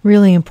value.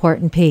 Really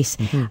important piece.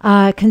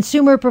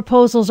 Consumer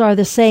proposals are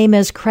the same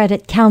as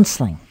credit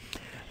counseling.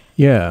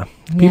 Yeah.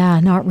 Yeah,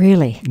 not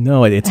really.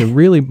 No, it's a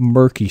really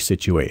murky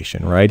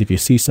situation, right? If you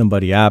see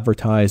somebody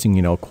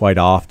advertising, quite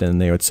often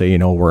they would say,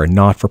 we're a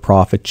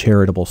not-for-profit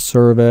charitable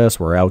service.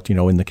 We're out,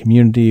 in the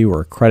community.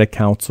 We're a credit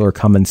counselor.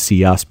 Come and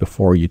see us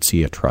before you'd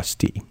see a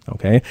trustee,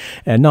 okay?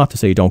 And not to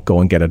say don't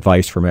go and get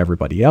advice from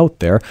everybody out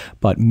there,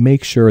 but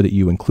make sure that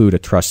you include a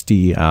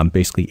trustee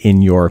basically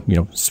in your,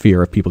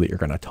 sphere of people that you're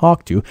going to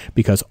talk to,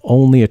 because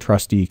only a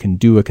trustee can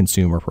do a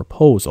consumer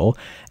proposal,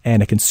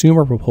 and a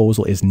consumer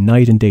proposal is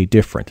night and day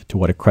different to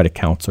what a credit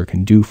counselor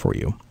can do for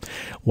you.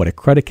 What a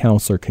credit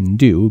counselor can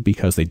do,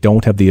 because they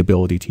don't have the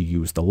ability to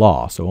use the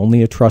law. So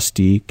only a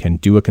trustee can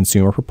do a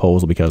consumer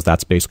proposal, because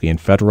that's basically in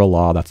federal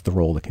law, that's the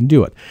role that can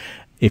do it.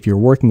 If you're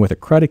working with a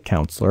credit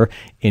counselor,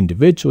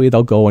 individually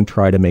they'll go and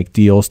try to make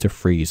deals to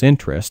freeze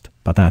interest,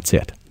 but that's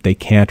it. They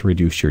can't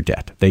reduce your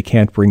debt. They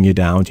can't bring you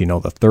down to,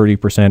 the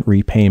 30%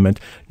 repayment,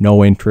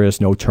 no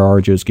interest, no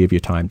charges, give you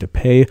time to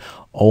pay.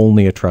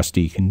 Only a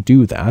trustee can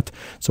do that.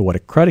 So what a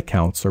credit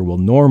counselor will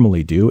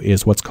normally do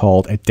is what's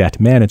called a debt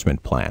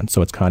management plan.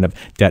 So it's kind of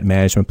debt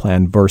management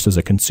plan versus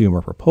a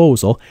consumer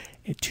proposal.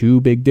 Two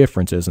big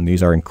differences, and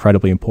these are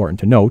incredibly important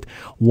to note.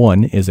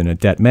 One is, in a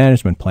debt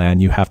management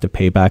plan, you have to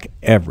pay back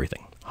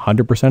everything.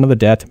 100% of the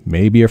debt,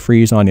 maybe a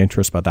freeze on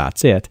interest, but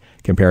that's it,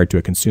 compared to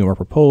a consumer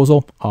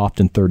proposal,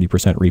 often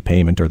 30%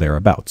 repayment or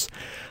thereabouts.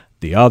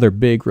 The other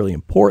big, really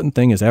important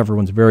thing is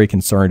everyone's very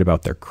concerned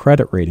about their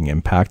credit rating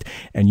impact,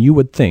 and you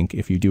would think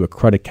if you do a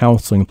credit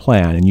counseling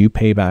plan and you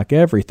pay back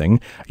everything,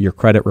 your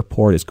credit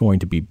report is going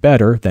to be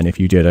better than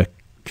if you did a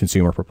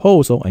consumer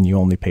proposal and you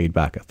only paid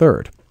back a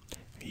third.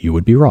 You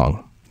would be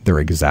wrong. They're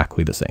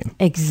exactly the same.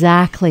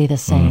 Exactly the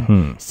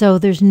same. So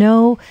there is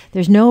no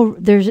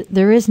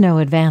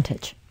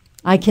advantage.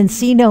 I can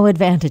see no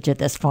advantage at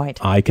this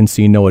point. I can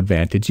see no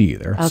advantage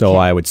either. Okay. So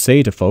I would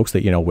say to folks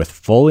that, with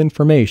full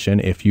information,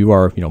 if you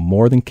are,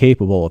 more than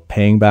capable of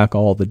paying back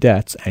all the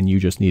debts and you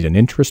just need an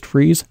interest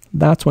freeze,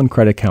 that's when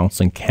credit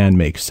counseling can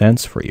make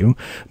sense for you.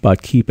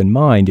 But keep in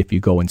mind, if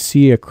you go and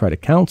see a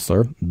credit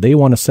counselor, they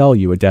want to sell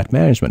you a debt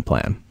management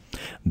plan.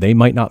 They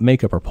might not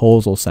make a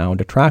proposal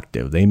sound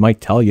attractive. They might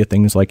tell you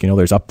things like,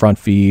 there's upfront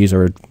fees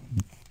or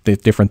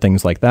different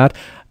things like that.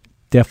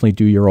 Definitely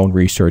do your own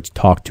research,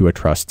 talk to a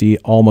trustee.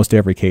 Almost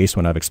every case,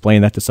 when I've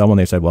explained that to someone,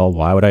 they said, well,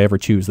 why would I ever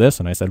choose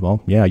this? And I said,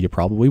 well, yeah, you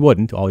probably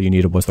wouldn't. All you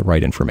needed was the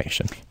right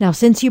information. Now,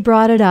 since you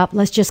brought it up,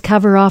 let's just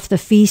cover off the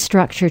fee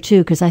structure too,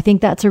 because I think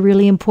that's a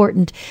really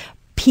important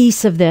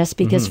piece of this,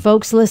 because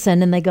folks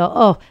listen and they go,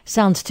 oh,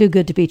 sounds too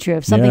good to be true.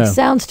 If something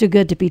sounds too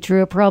good to be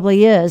true, it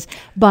probably is.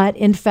 But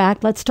in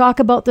fact, let's talk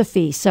about the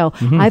fee. So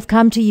I've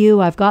come to you.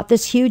 I've got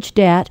this huge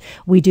debt.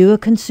 We do a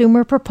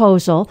consumer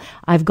proposal.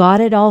 I've got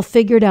it all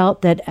figured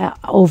out that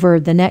over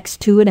the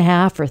next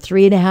 2.5 or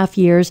 3.5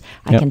 years,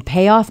 I can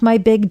pay off my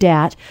big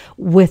debt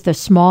with a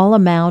small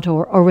amount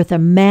or with a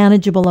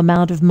manageable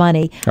amount of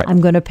money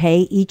I'm going to pay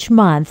each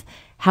month.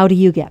 How do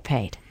you get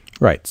paid?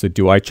 Right. So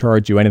do I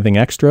charge you anything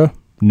extra?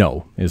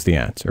 No, is the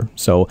answer.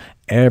 So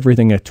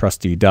everything a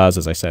trustee does,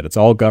 as I said, it's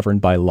all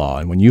governed by law.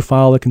 And when you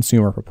file a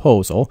consumer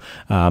proposal,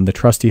 the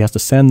trustee has to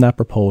send that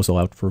proposal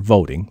out for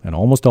voting. And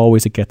almost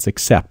always it gets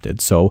accepted.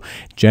 So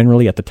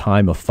generally at the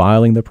time of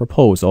filing the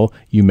proposal,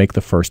 you make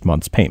the first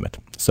month's payment.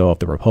 So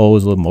if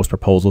most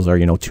proposals are,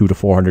 $200 to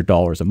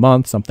 $400 a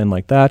month, something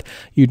like that,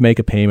 you'd make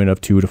a payment of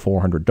 $200 to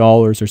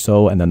 $400 or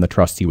so, and then the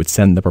trustee would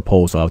send the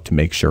proposal out to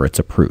make sure it's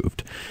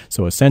approved.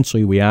 So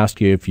essentially, we ask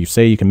you, if you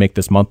say you can make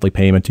this monthly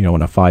payment,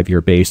 on a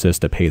 5-year basis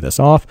to pay this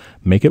off,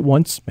 make it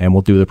once, and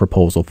we'll do the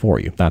proposal for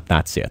you.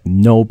 That's it.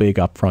 No big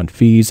upfront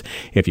fees.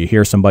 If you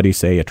hear somebody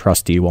say a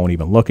trustee won't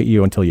even look at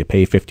you until you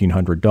pay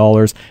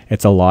 $1,500,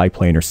 it's a lie,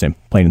 plain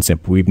and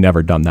simple. We've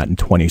never done that in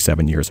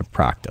 27 years of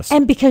practice.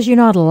 And because you're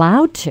not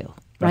allowed to.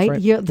 Right? The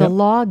Yep.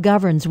 law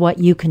governs what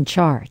you can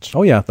charge.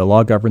 Oh, yeah. The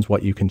law governs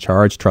what you can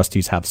charge.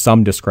 Trustees have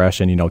some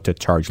discretion, to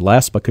charge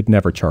less, but could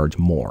never charge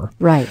more.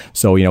 Right.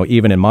 So,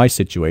 even in my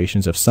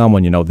situations, if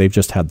someone, they've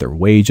just had their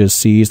wages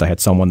seized. I had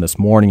someone this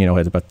morning,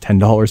 had about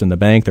 $10 in the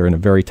bank. They're in a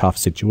very tough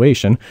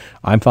situation.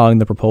 I'm filing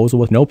the proposal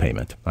with no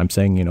payment. I'm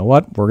saying, you know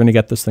what? We're going to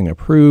get this thing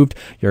approved.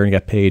 You're going to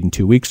get paid in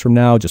 2 weeks from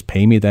now. Just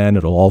pay me then.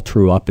 It'll all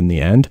true up in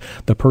the end.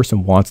 The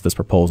person wants this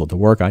proposal to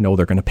work. I know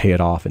they're going to pay it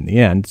off in the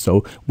end.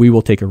 So we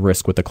will take a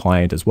risk with the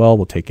client as well.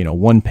 We'll take,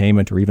 one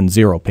payment or even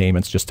 0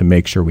 payments just to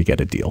make sure we get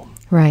a deal.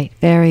 Right.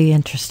 Very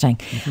interesting.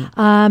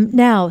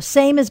 Now,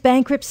 same as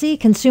bankruptcy,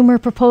 consumer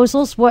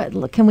proposals,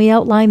 what can we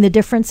outline the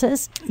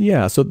differences?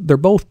 Yeah, so they're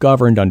both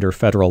governed under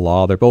federal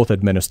law. They're both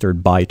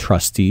administered by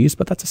trustees,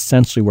 but that's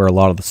essentially where a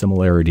lot of the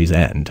similarities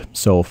end.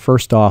 So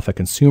first off, a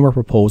consumer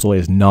proposal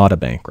is not a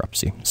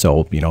bankruptcy.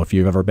 So, if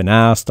you've ever been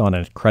asked on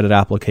a credit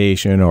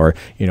application or,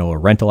 a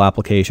rental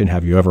application,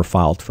 have you ever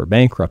filed for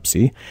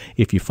bankruptcy?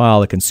 If you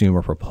file a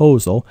consumer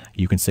proposal,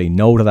 you can say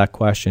no to that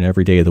question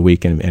every day of the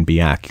week and be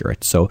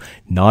accurate. So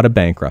not a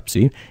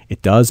bankruptcy.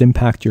 It does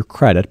impact your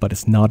credit, but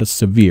it's not as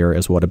severe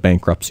as what a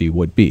bankruptcy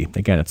would be.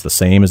 Again, it's the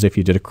same as if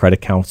you did a credit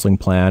counseling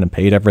plan and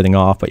paid everything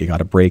off, but you got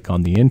a break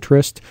on the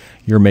interest.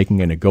 You're making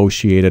a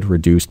negotiated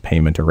reduced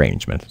payment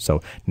arrangement. So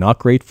not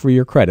great for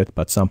your credit,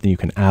 but something you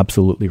can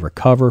absolutely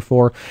recover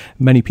for.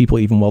 Many people,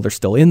 even while they're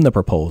still in the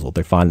proposal,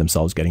 they find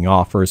themselves getting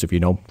offers. If you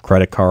know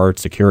credit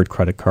cards, secured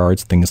credit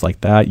cards, things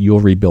like that,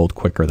 you'll rebuild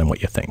quicker than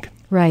what you think.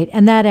 Right,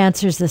 and that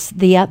answers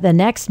the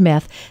next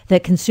myth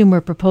that consumer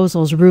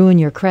proposals ruin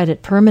your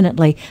credit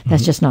permanently.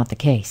 That's just not the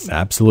case.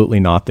 Absolutely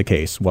not the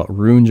case. What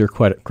ruins your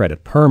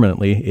credit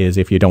permanently is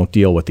if you don't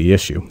deal with the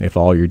issue. If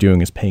all you're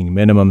doing is paying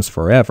minimums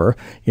forever,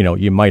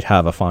 you might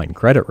have a fine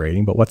credit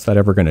rating, but what's that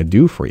ever going to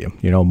do for you?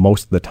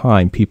 Most of the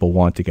time people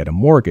want to get a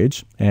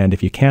mortgage, and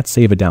if you can't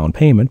save a down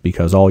payment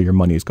because all your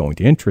money is going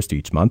to interest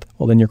each month,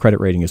 well, then your credit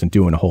rating isn't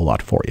doing a whole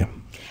lot for you.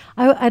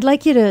 I'd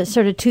like you to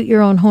sort of toot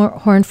your own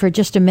horn for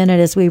just a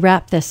minute as we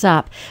wrap this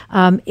up.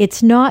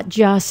 It's not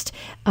just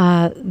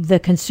the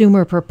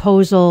consumer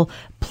proposal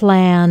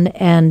plan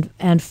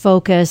and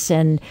focus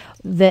and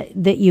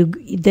that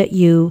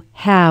you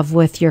have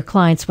with your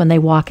clients when they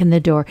walk in the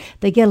door.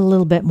 They get a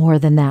little bit more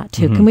than that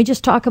too. Can we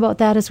just talk about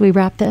that as we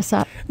wrap this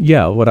up?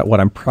 Yeah, what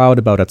I'm proud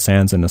about at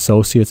Sands and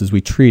Associates is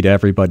we treat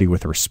everybody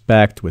with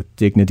respect, with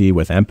dignity,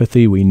 with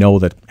empathy. We know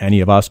that any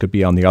of us could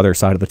be on the other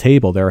side of the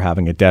table. They're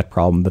having a debt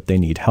problem that they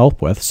need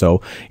help with. So,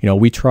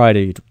 we try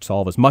to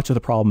solve as much of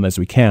the problem as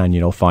we can.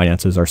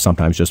 Finances are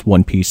sometimes just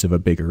one piece of a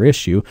bigger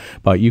issue,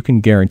 but you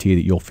can guarantee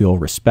that you'll feel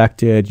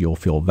respected, you'll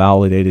feel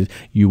validated,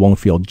 you won't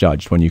feel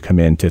judged when you come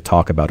in to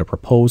talk about a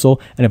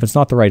proposal. And if it's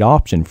not the right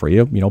option for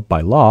you,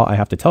 by law, I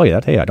have to tell you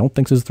that, hey, I don't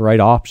think this is the right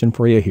option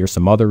for you. Here's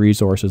some other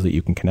resources that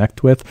you can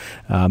connect with.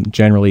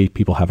 Generally,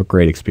 people have a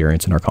great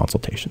experience in our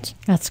consultations.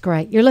 That's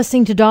great. You're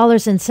listening to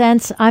Dollars and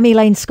Cents. I'm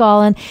Elaine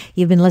Scollin.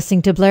 You've been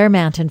listening to Blair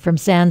Manton from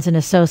Sands and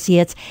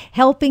Associates,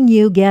 helping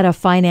you get a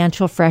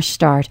financial fresh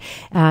start.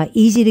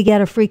 Easy to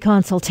get a free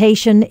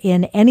consultation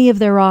in any of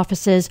their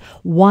offices.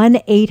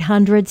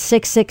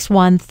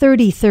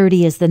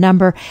 1-800-661-3030 is the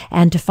number,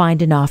 and to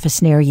find an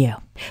office near you.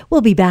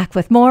 We'll be back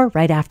with more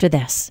right after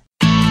this.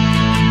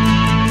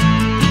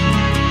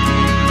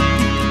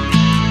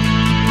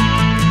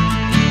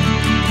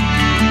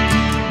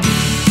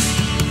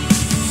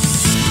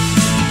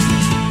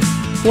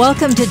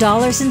 Welcome to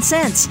Dollars and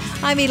Cents.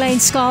 I'm Elaine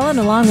Scollin,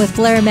 along with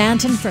Blair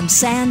Manton from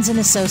Sands and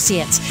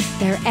Associates.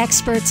 They're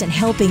experts in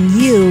helping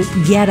you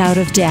get out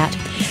of debt.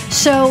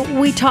 So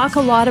we talk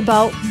a lot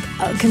about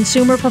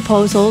consumer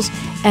proposals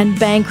and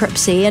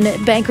bankruptcy. And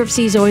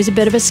bankruptcy is always a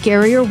bit of a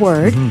scarier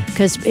word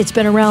because it's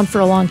been around for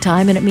a long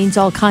time and it means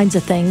all kinds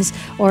of things,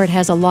 or it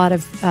has a lot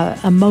of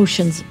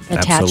emotions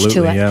attached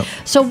to it. Yeah.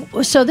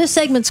 So this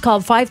segment's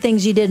called 5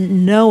 Things You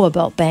Didn't Know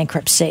About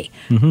Bankruptcy.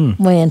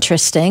 Well,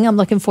 interesting. I'm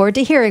looking forward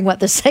to hearing what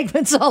the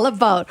segment's all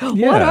about.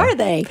 Yeah. What are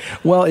they?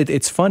 Well,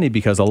 it's funny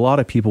because a lot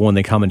of people, when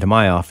they come into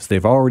my office,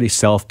 they've already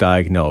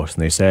self-diagnosed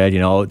and they said,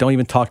 don't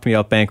even talk to me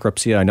about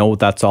bankruptcy. I know what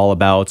that's all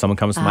about. Someone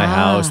comes to my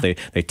house, they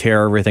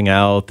tear everything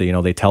out.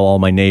 They tell all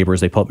my neighbors,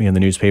 they put me in the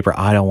newspaper.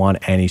 I don't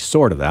want any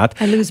sort of that.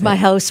 I lose my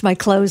house, my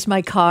clothes,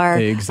 my car.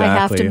 Exactly. I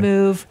have to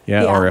move.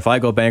 Yeah. Or if I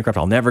go bankrupt,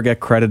 I'll never get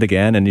credit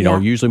again. And,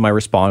 usually my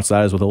response to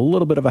that is with a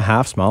little bit of a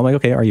half smile. I'm like,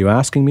 okay, are you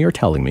asking me or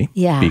telling me?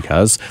 Yeah.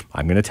 Because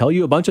I'm going to tell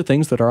you a bunch of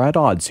things that are at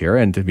odds here.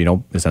 And,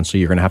 essentially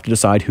you're going to have to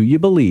decide who you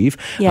believe.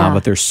 Yeah.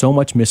 But there's so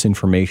much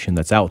misinformation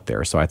that's out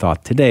there. So I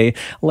thought today,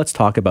 let's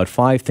talk about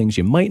 5 things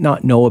you might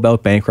not know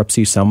about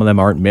bankruptcy. Some of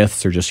them aren't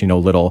myths or just,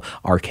 little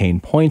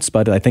arcane points,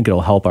 but I think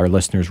it'll help our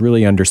listeners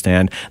really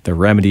understand the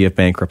remedy of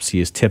bankruptcy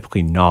is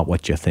typically not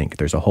what you think.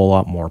 There's a whole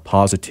lot more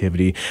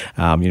positivity.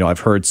 I've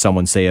heard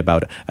someone say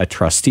about a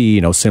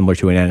trustee, similar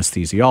to an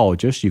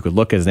anesthesiologist. You could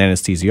look at an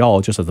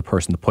anesthesiologist as the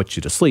person that puts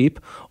you to sleep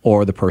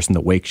or the person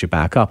that wakes you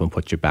back up and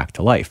puts you back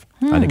to life.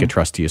 I think a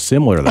trustee is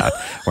similar to that.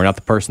 We're not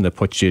the person that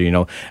puts you,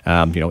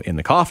 in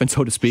the coffin,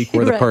 so to speak.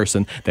 We're the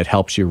person that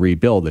helps you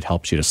rebuild, that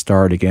helps you to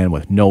start again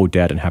with no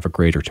debt and have a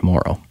greater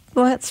tomorrow.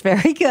 Well, that's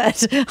very good.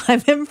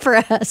 I'm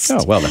impressed.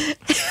 Oh, well done.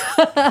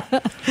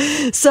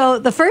 So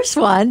the first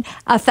one,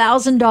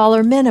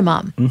 $1,000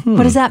 minimum.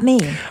 What does that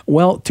mean?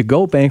 Well, to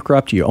go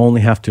bankrupt, you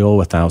only have to owe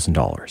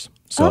 $1,000.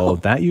 So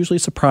that usually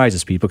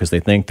surprises people because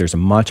they think there's a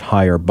much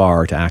higher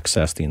bar to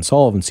access the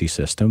insolvency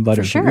system, but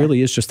it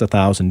really is just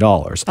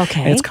 $1,000.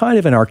 Okay. And it's kind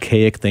of an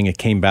archaic thing. It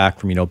came back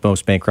from,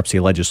 most bankruptcy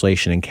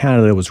legislation in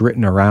Canada. It was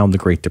written around the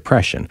Great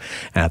Depression.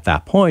 And at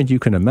that point, you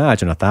can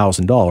imagine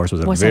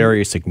 $1,000 was a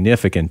very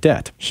significant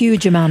debt.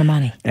 Huge amount of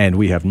money. And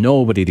we have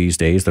nobody these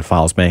days that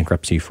files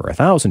bankruptcy for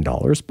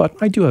 $1,000, but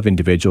I do have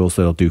individuals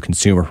that'll do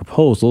consumer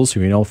proposals who,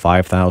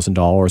 $5,000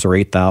 or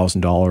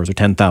 $8,000 or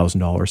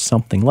 $10,000,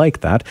 something like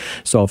that.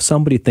 So if someone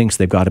somebody thinks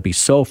they've got to be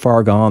so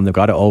far gone, they've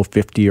got to owe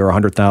 $50,000 or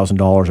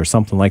 $100,000 or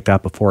something like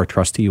that before a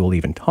trustee will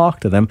even talk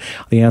to them,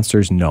 the answer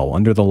is no.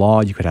 Under the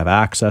law, you could have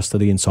access to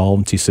the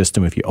insolvency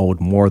system if you owed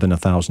more than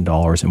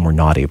 $1,000 and were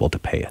not able to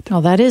pay it. Oh,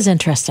 that is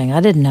interesting. I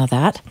didn't know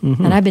that.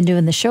 Mm-hmm. And I've been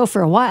doing the show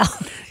for a while.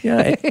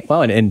 Yeah.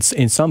 Well, and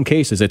in some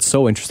cases, it's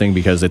so interesting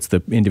because it's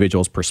the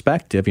individual's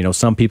perspective. You know,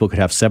 some people could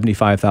have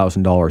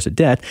 $75,000 of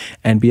debt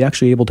and be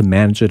actually able to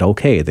manage it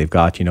okay. They've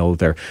got, you know,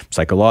 they're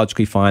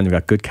psychologically fine. They've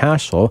got good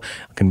cash flow.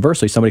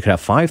 Conversely, somebody could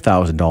have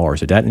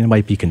 $5,000 of debt and it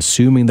might be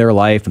consuming their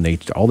life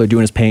and all they're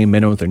doing is paying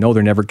minimums. They know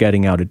they're never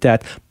getting out of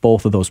debt.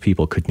 Both of those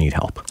people could need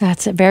help.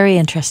 That's very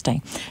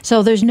interesting.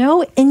 So there's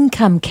no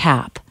income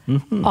cap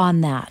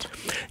on that.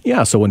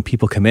 Yeah, so when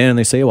people come in and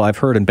they say, well, I've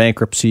heard in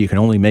bankruptcy you can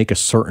only make a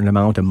certain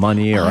amount of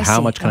money, or how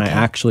much can I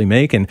actually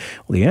make? And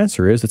well, the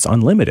answer is it's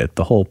unlimited.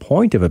 The whole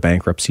point of a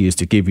bankruptcy is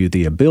to give you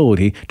the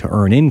ability to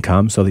earn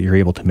income so that you're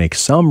able to make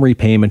some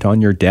repayment on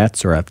your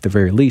debts, or at the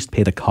very least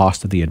pay the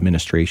cost of the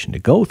administration to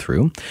go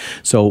through.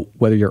 So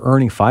whether you're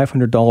earning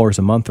 $500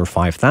 a month or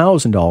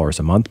 $5,000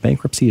 a month,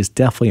 bankruptcy is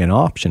definitely an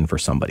option for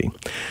somebody.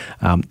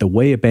 The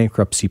way a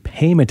bankruptcy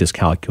payment is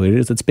calculated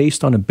is it's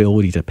based on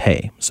ability to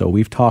pay. So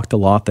we've talked a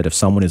lot that if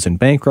someone is in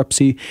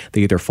bankruptcy,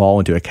 they either fall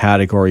into a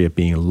category of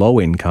being low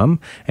income,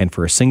 and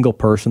for a single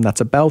person, that's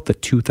about the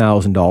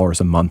 $2,000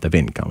 a month of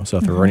income. So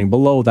if they're earning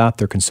below that,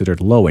 they're considered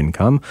low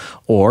income,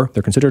 or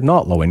they're considered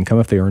not low income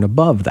if they earn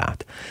above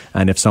that.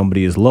 And if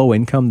somebody is low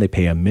income, they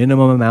pay a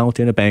minimum amount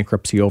in a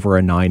bankruptcy over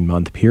a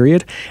 9-month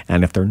period.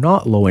 And if they're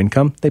not low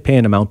income, they pay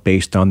an amount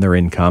based on their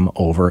income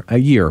over a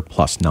year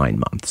plus 9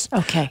 months.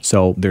 Okay.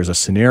 So there's a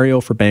scenario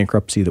for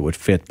bankruptcy that would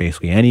fit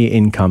basically any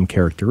income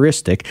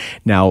characteristic.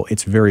 Now,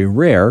 it's very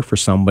rare for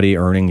somebody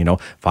earning, $5,000,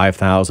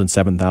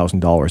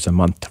 $7,000 a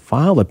month to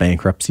file a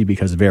bankruptcy,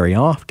 because very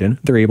often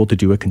they're able to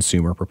do a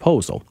consumer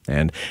proposal.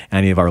 And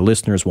any of our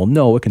listeners will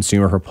know a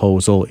consumer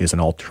proposal is an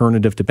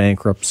alternative to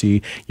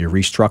bankruptcy. You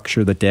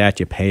restructure the debt,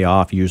 you pay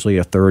off usually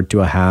a third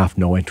to a half,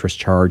 no interest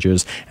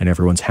charges, and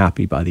everyone's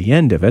happy by the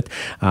end of it.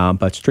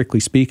 But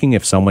strictly speaking,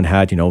 if someone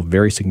had,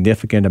 very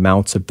significant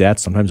amounts of debt,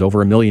 sometimes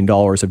over $1 million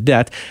of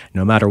debt,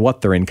 no matter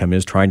what their income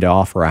is, trying to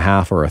offer a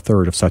half or a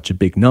third of such a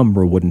big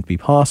number wouldn't be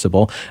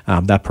possible.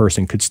 That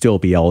person could still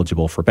be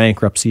eligible for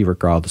bankruptcy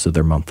regardless of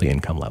their monthly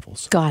income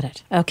levels. Got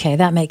it. Okay,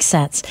 that makes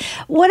sense.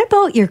 What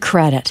about your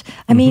credit?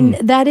 I mean,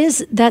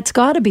 that's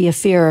got to be a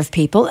fear of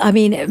people. I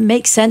mean, it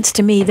makes sense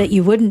to me that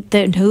you wouldn't.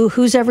 Then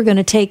who's ever going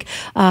to take,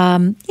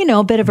 a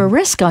bit of a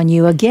risk on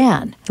you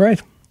again?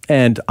 Right.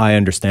 And I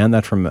understand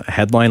that from a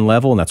headline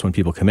level, and that's when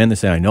people come in, they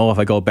say, I know if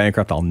I go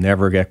bankrupt, I'll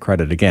never get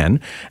credit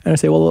again. And I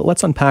say, well,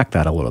 let's unpack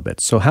that a little bit.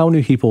 So how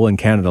many people in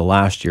Canada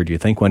last year do you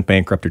think went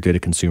bankrupt or did a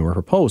consumer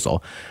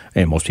proposal?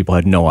 And most people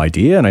had no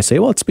idea. And I say,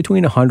 well, it's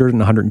between 100 and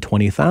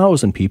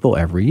 120,000 people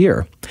every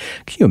year.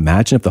 Can you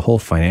imagine if the whole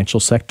financial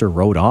sector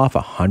wrote off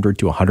 100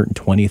 to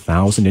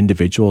 120,000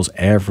 individuals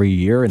every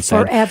year and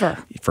said,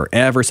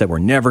 forever said, we're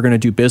never going to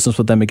do business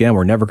with them again.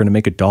 We're never going to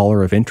make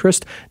 $1 of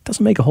interest. It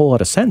doesn't make a whole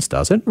lot of sense,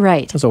 does it?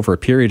 Right. So over a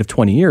period of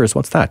 20 years,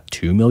 what's that?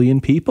 2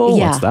 million people?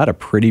 Yeah. What's that? A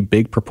pretty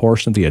big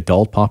proportion of the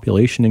adult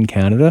population in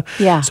Canada?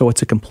 Yeah. So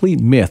it's a complete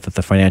myth that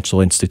the financial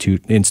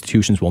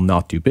institutions will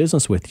not do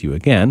business with you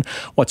again.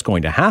 What's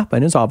going to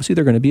happen is obviously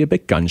they're going to be a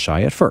bit gun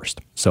shy at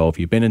first. So if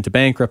you've been into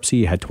bankruptcy,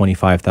 you had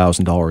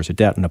 $25,000 of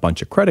debt and a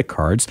bunch of credit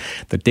cards,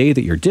 the day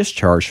that you're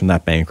discharged from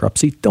that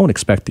bankruptcy, don't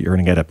expect that you're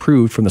going to get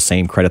approved from the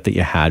same credit that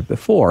you had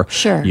before.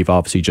 Sure. You've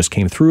obviously just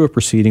came through a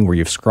proceeding where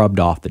you've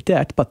scrubbed off the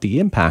debt, but the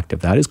impact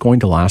of that is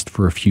going to last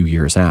for a few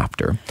years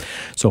after.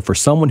 So for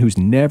someone who's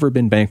never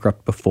been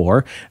bankrupt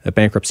before, the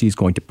bankruptcy is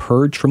going to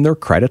purge from their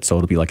credit, so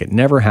it'll be like it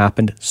never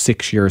happened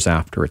 6 years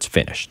after it's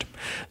finished.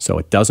 So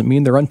it doesn't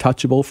mean they're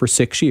untouchable for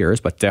 6 years,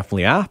 but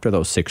definitely after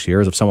those 6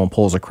 years, if someone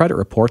pulls a credit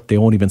report, they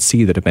won't even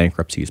see that a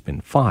bankruptcy has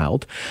been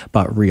filed.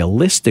 But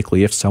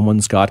realistically, if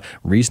someone's got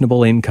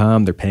reasonable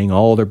income, they're paying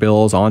all their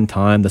bills on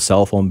time, the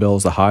cell phone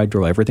bills, the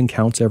hydro, everything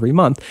counts every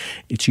month,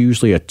 it's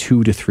usually a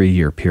 2 to 3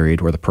 year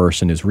period where the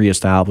person is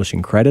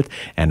reestablishing credit,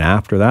 and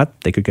after that,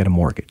 they could get a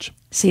mortgage.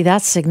 See,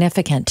 that's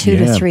significant, 2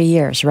 to 3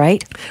 years,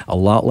 right? A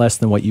lot less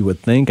than what you would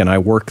think. And I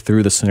work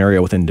through the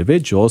scenario with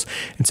individuals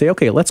and say,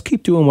 okay, let's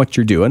keep doing what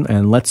you're doing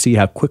and let's see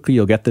how quickly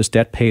you'll get this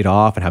debt paid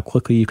off and how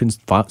quickly you can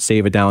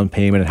save a down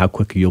payment and how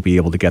quickly you'll be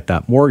able to get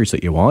that mortgage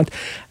that you want.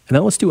 And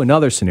then let's do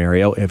another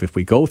scenario. If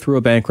we go through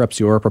a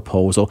bankruptcy or a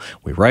proposal,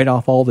 we write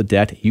off all the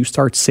debt, you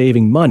start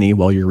saving money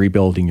while you're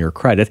rebuilding your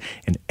credit.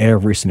 In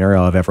every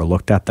scenario I've ever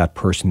looked at, that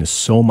person is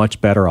so much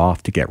better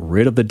off to get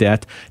rid of the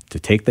debt, to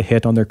take the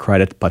hit on their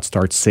credit, but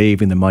start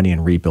saving the money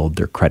and rebuild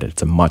their credit.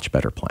 It's a much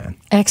better plan.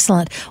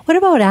 Excellent. What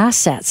about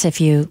assets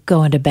if you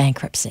go into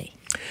bankruptcy?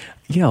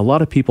 Yeah, a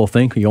lot of people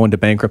think you go into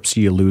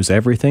bankruptcy, you lose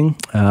everything.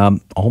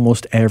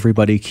 Almost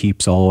everybody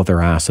keeps all of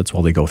their assets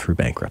while they go through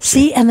bankruptcy.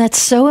 See, and that's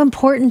so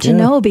important to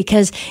know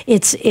because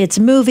it's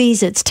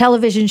movies, it's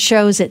television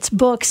shows, it's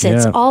books,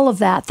 it's all of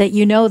that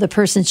the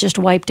person's just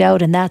wiped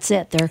out and that's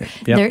it.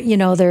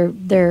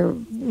 They're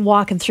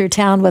walking through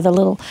town with a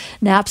little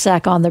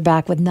knapsack on their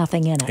back with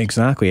nothing in it.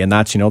 Exactly. And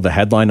that's, the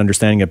headline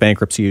understanding of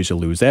bankruptcy is you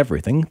lose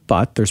everything.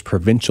 But there's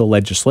provincial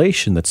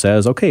legislation that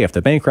says, okay, if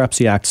the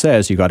Bankruptcy Act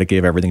says you got to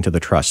give everything to the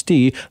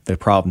trustee, the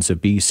province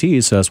of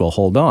BC says, well,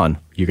 hold on,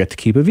 you get to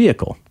keep a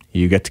vehicle.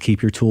 You get to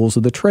keep your tools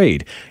of the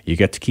trade. You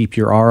get to keep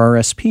your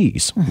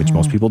RRSPs, which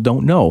most people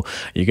don't know.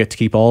 You get to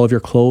keep all of your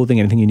clothing,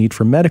 anything you need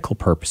for medical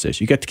purposes.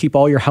 You get to keep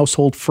all your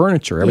household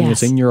furniture, everything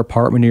that's in your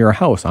apartment or your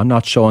house. I'm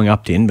not showing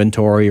up to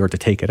inventory or to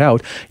take it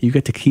out. You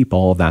get to keep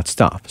all of that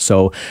stuff.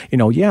 So,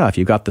 if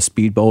you got the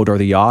speedboat or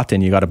the yacht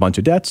and you got a bunch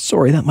of debts,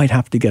 sorry, that might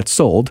have to get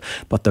sold.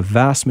 But the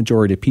vast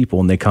majority of people,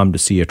 when they come to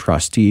see a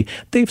trustee,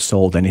 they've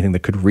sold anything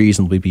that could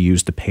reasonably be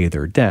used to pay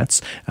their debts.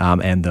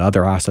 And the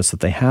other assets that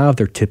they have,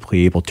 they're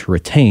typically able to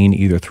retain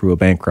either through a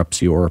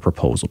bankruptcy or a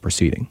proposal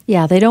proceeding.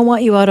 Yeah, they don't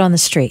want you out on the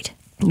street.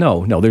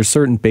 No, there's a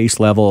certain base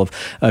level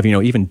of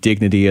even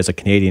dignity as a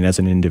Canadian, as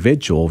an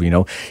individual.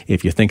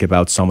 If you think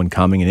about someone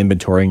coming and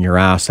inventorying your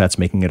assets,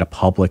 making it a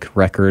public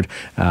record,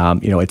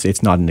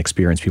 it's not an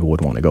experience people would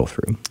want to go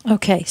through.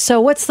 Okay,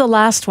 so what's the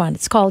last one?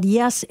 It's called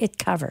Yes, It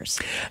Covers.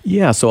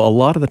 Yeah, so a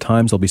lot of the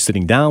times I'll be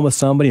sitting down with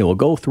somebody and we'll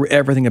go through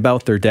everything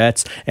about their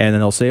debts, and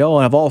then they'll say, oh,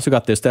 I've also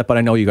got this debt, but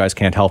I know you guys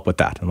can't help with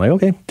that. I'm like,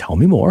 okay, tell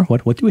me more.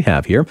 What do we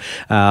have here?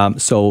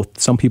 So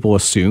some people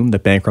assume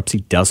that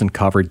bankruptcy doesn't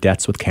cover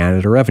debts with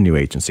Canada Revenue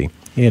Agency.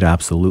 It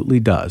absolutely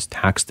does.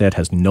 Tax debt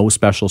has no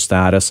special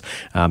status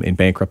in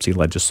bankruptcy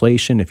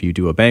legislation. If you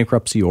do a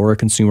bankruptcy or a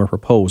consumer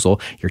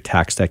proposal, your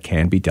tax debt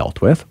can be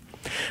dealt with.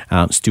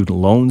 Student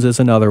loans is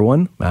another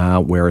one,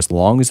 where as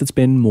long as it's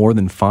been more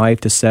than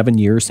 5 to 7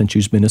 years since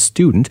you've been a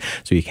student,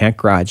 so you can't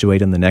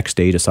graduate and the next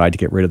day decide to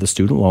get rid of the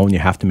student loan. You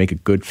have to make a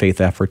good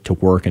faith effort to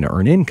work and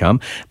earn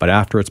income. But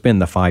after it's been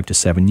the 5 to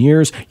 7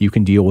 years, you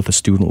can deal with a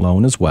student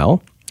loan as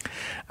well.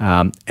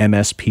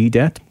 MSP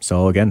debt.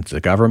 So again, it's a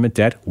government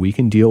debt. We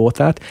can deal with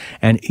that.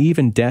 And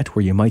even debt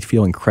where you might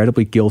feel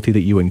incredibly guilty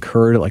that you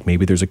incurred, like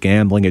maybe there's a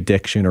gambling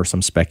addiction or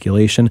some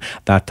speculation,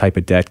 that type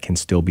of debt can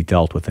still be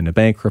dealt with in a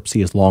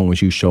bankruptcy as long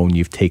as you've shown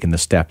you've taken the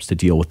steps to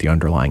deal with the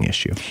underlying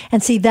issue.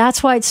 And see,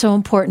 that's why it's so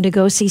important to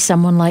go see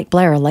someone like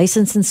Blair, a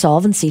licensed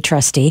insolvency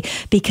trustee,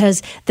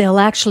 because they'll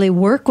actually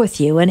work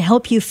with you and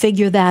help you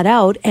figure that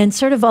out and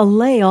sort of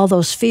allay all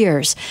those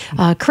fears,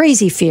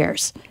 crazy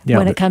fears,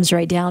 when it comes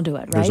right down to it,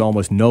 right? There's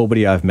almost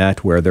nobody I've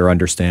met where their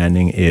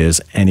understanding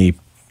is any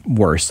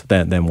worse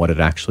than what it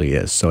actually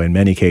is. So in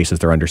many cases,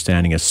 their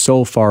understanding is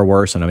so far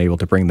worse, and I'm able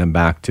to bring them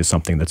back to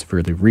something that's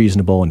really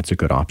reasonable and it's a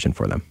good option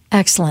for them.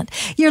 Excellent.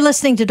 You're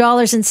listening to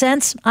Dollars and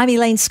Cents. I'm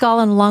Elaine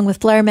Scollin, along with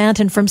Blair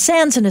Manton from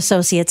Sands &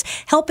 Associates,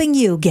 helping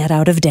you get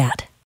out of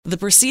debt. The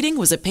proceeding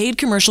was a paid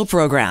commercial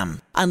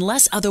program.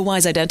 Unless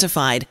otherwise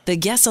identified, the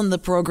guests on the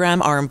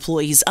program are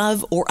employees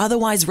of or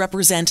otherwise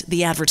represent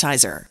the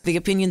advertiser. The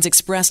opinions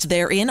expressed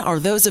therein are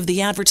those of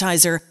the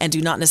advertiser and do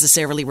not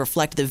necessarily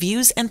reflect the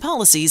views and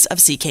policies of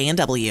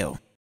CKNW.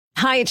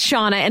 Hi, it's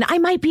Shauna, and I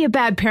might be a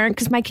bad parent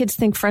because my kids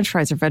think French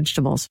fries are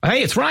vegetables.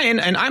 Hey, it's Ryan,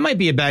 and I might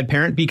be a bad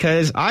parent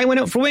because I went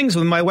out for wings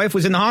when my wife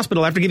was in the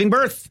hospital after giving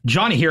birth.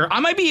 Johnny here. I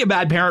might be a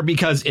bad parent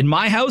because in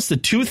my house, the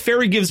tooth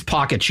fairy gives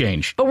pocket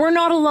change. But we're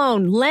not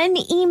alone. Len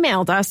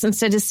emailed us and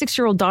said his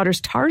 6-year-old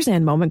daughter's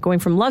Tarzan moment going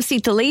from love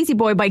seat to lazy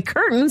boy by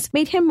curtains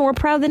made him more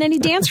proud than any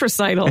dance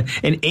recital.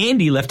 And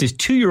Andy left his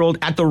 2-year-old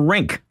at the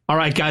rink. All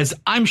right, guys,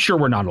 I'm sure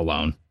we're not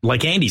alone.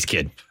 Like Andy's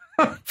kid.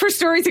 For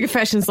stories and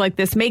confessions like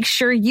this, make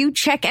sure you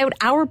check out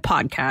our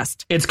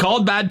podcast. It's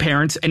called Bad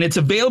Parents, and it's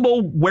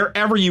available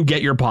wherever you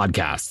get your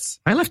podcasts.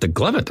 I left a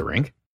glove at the rink.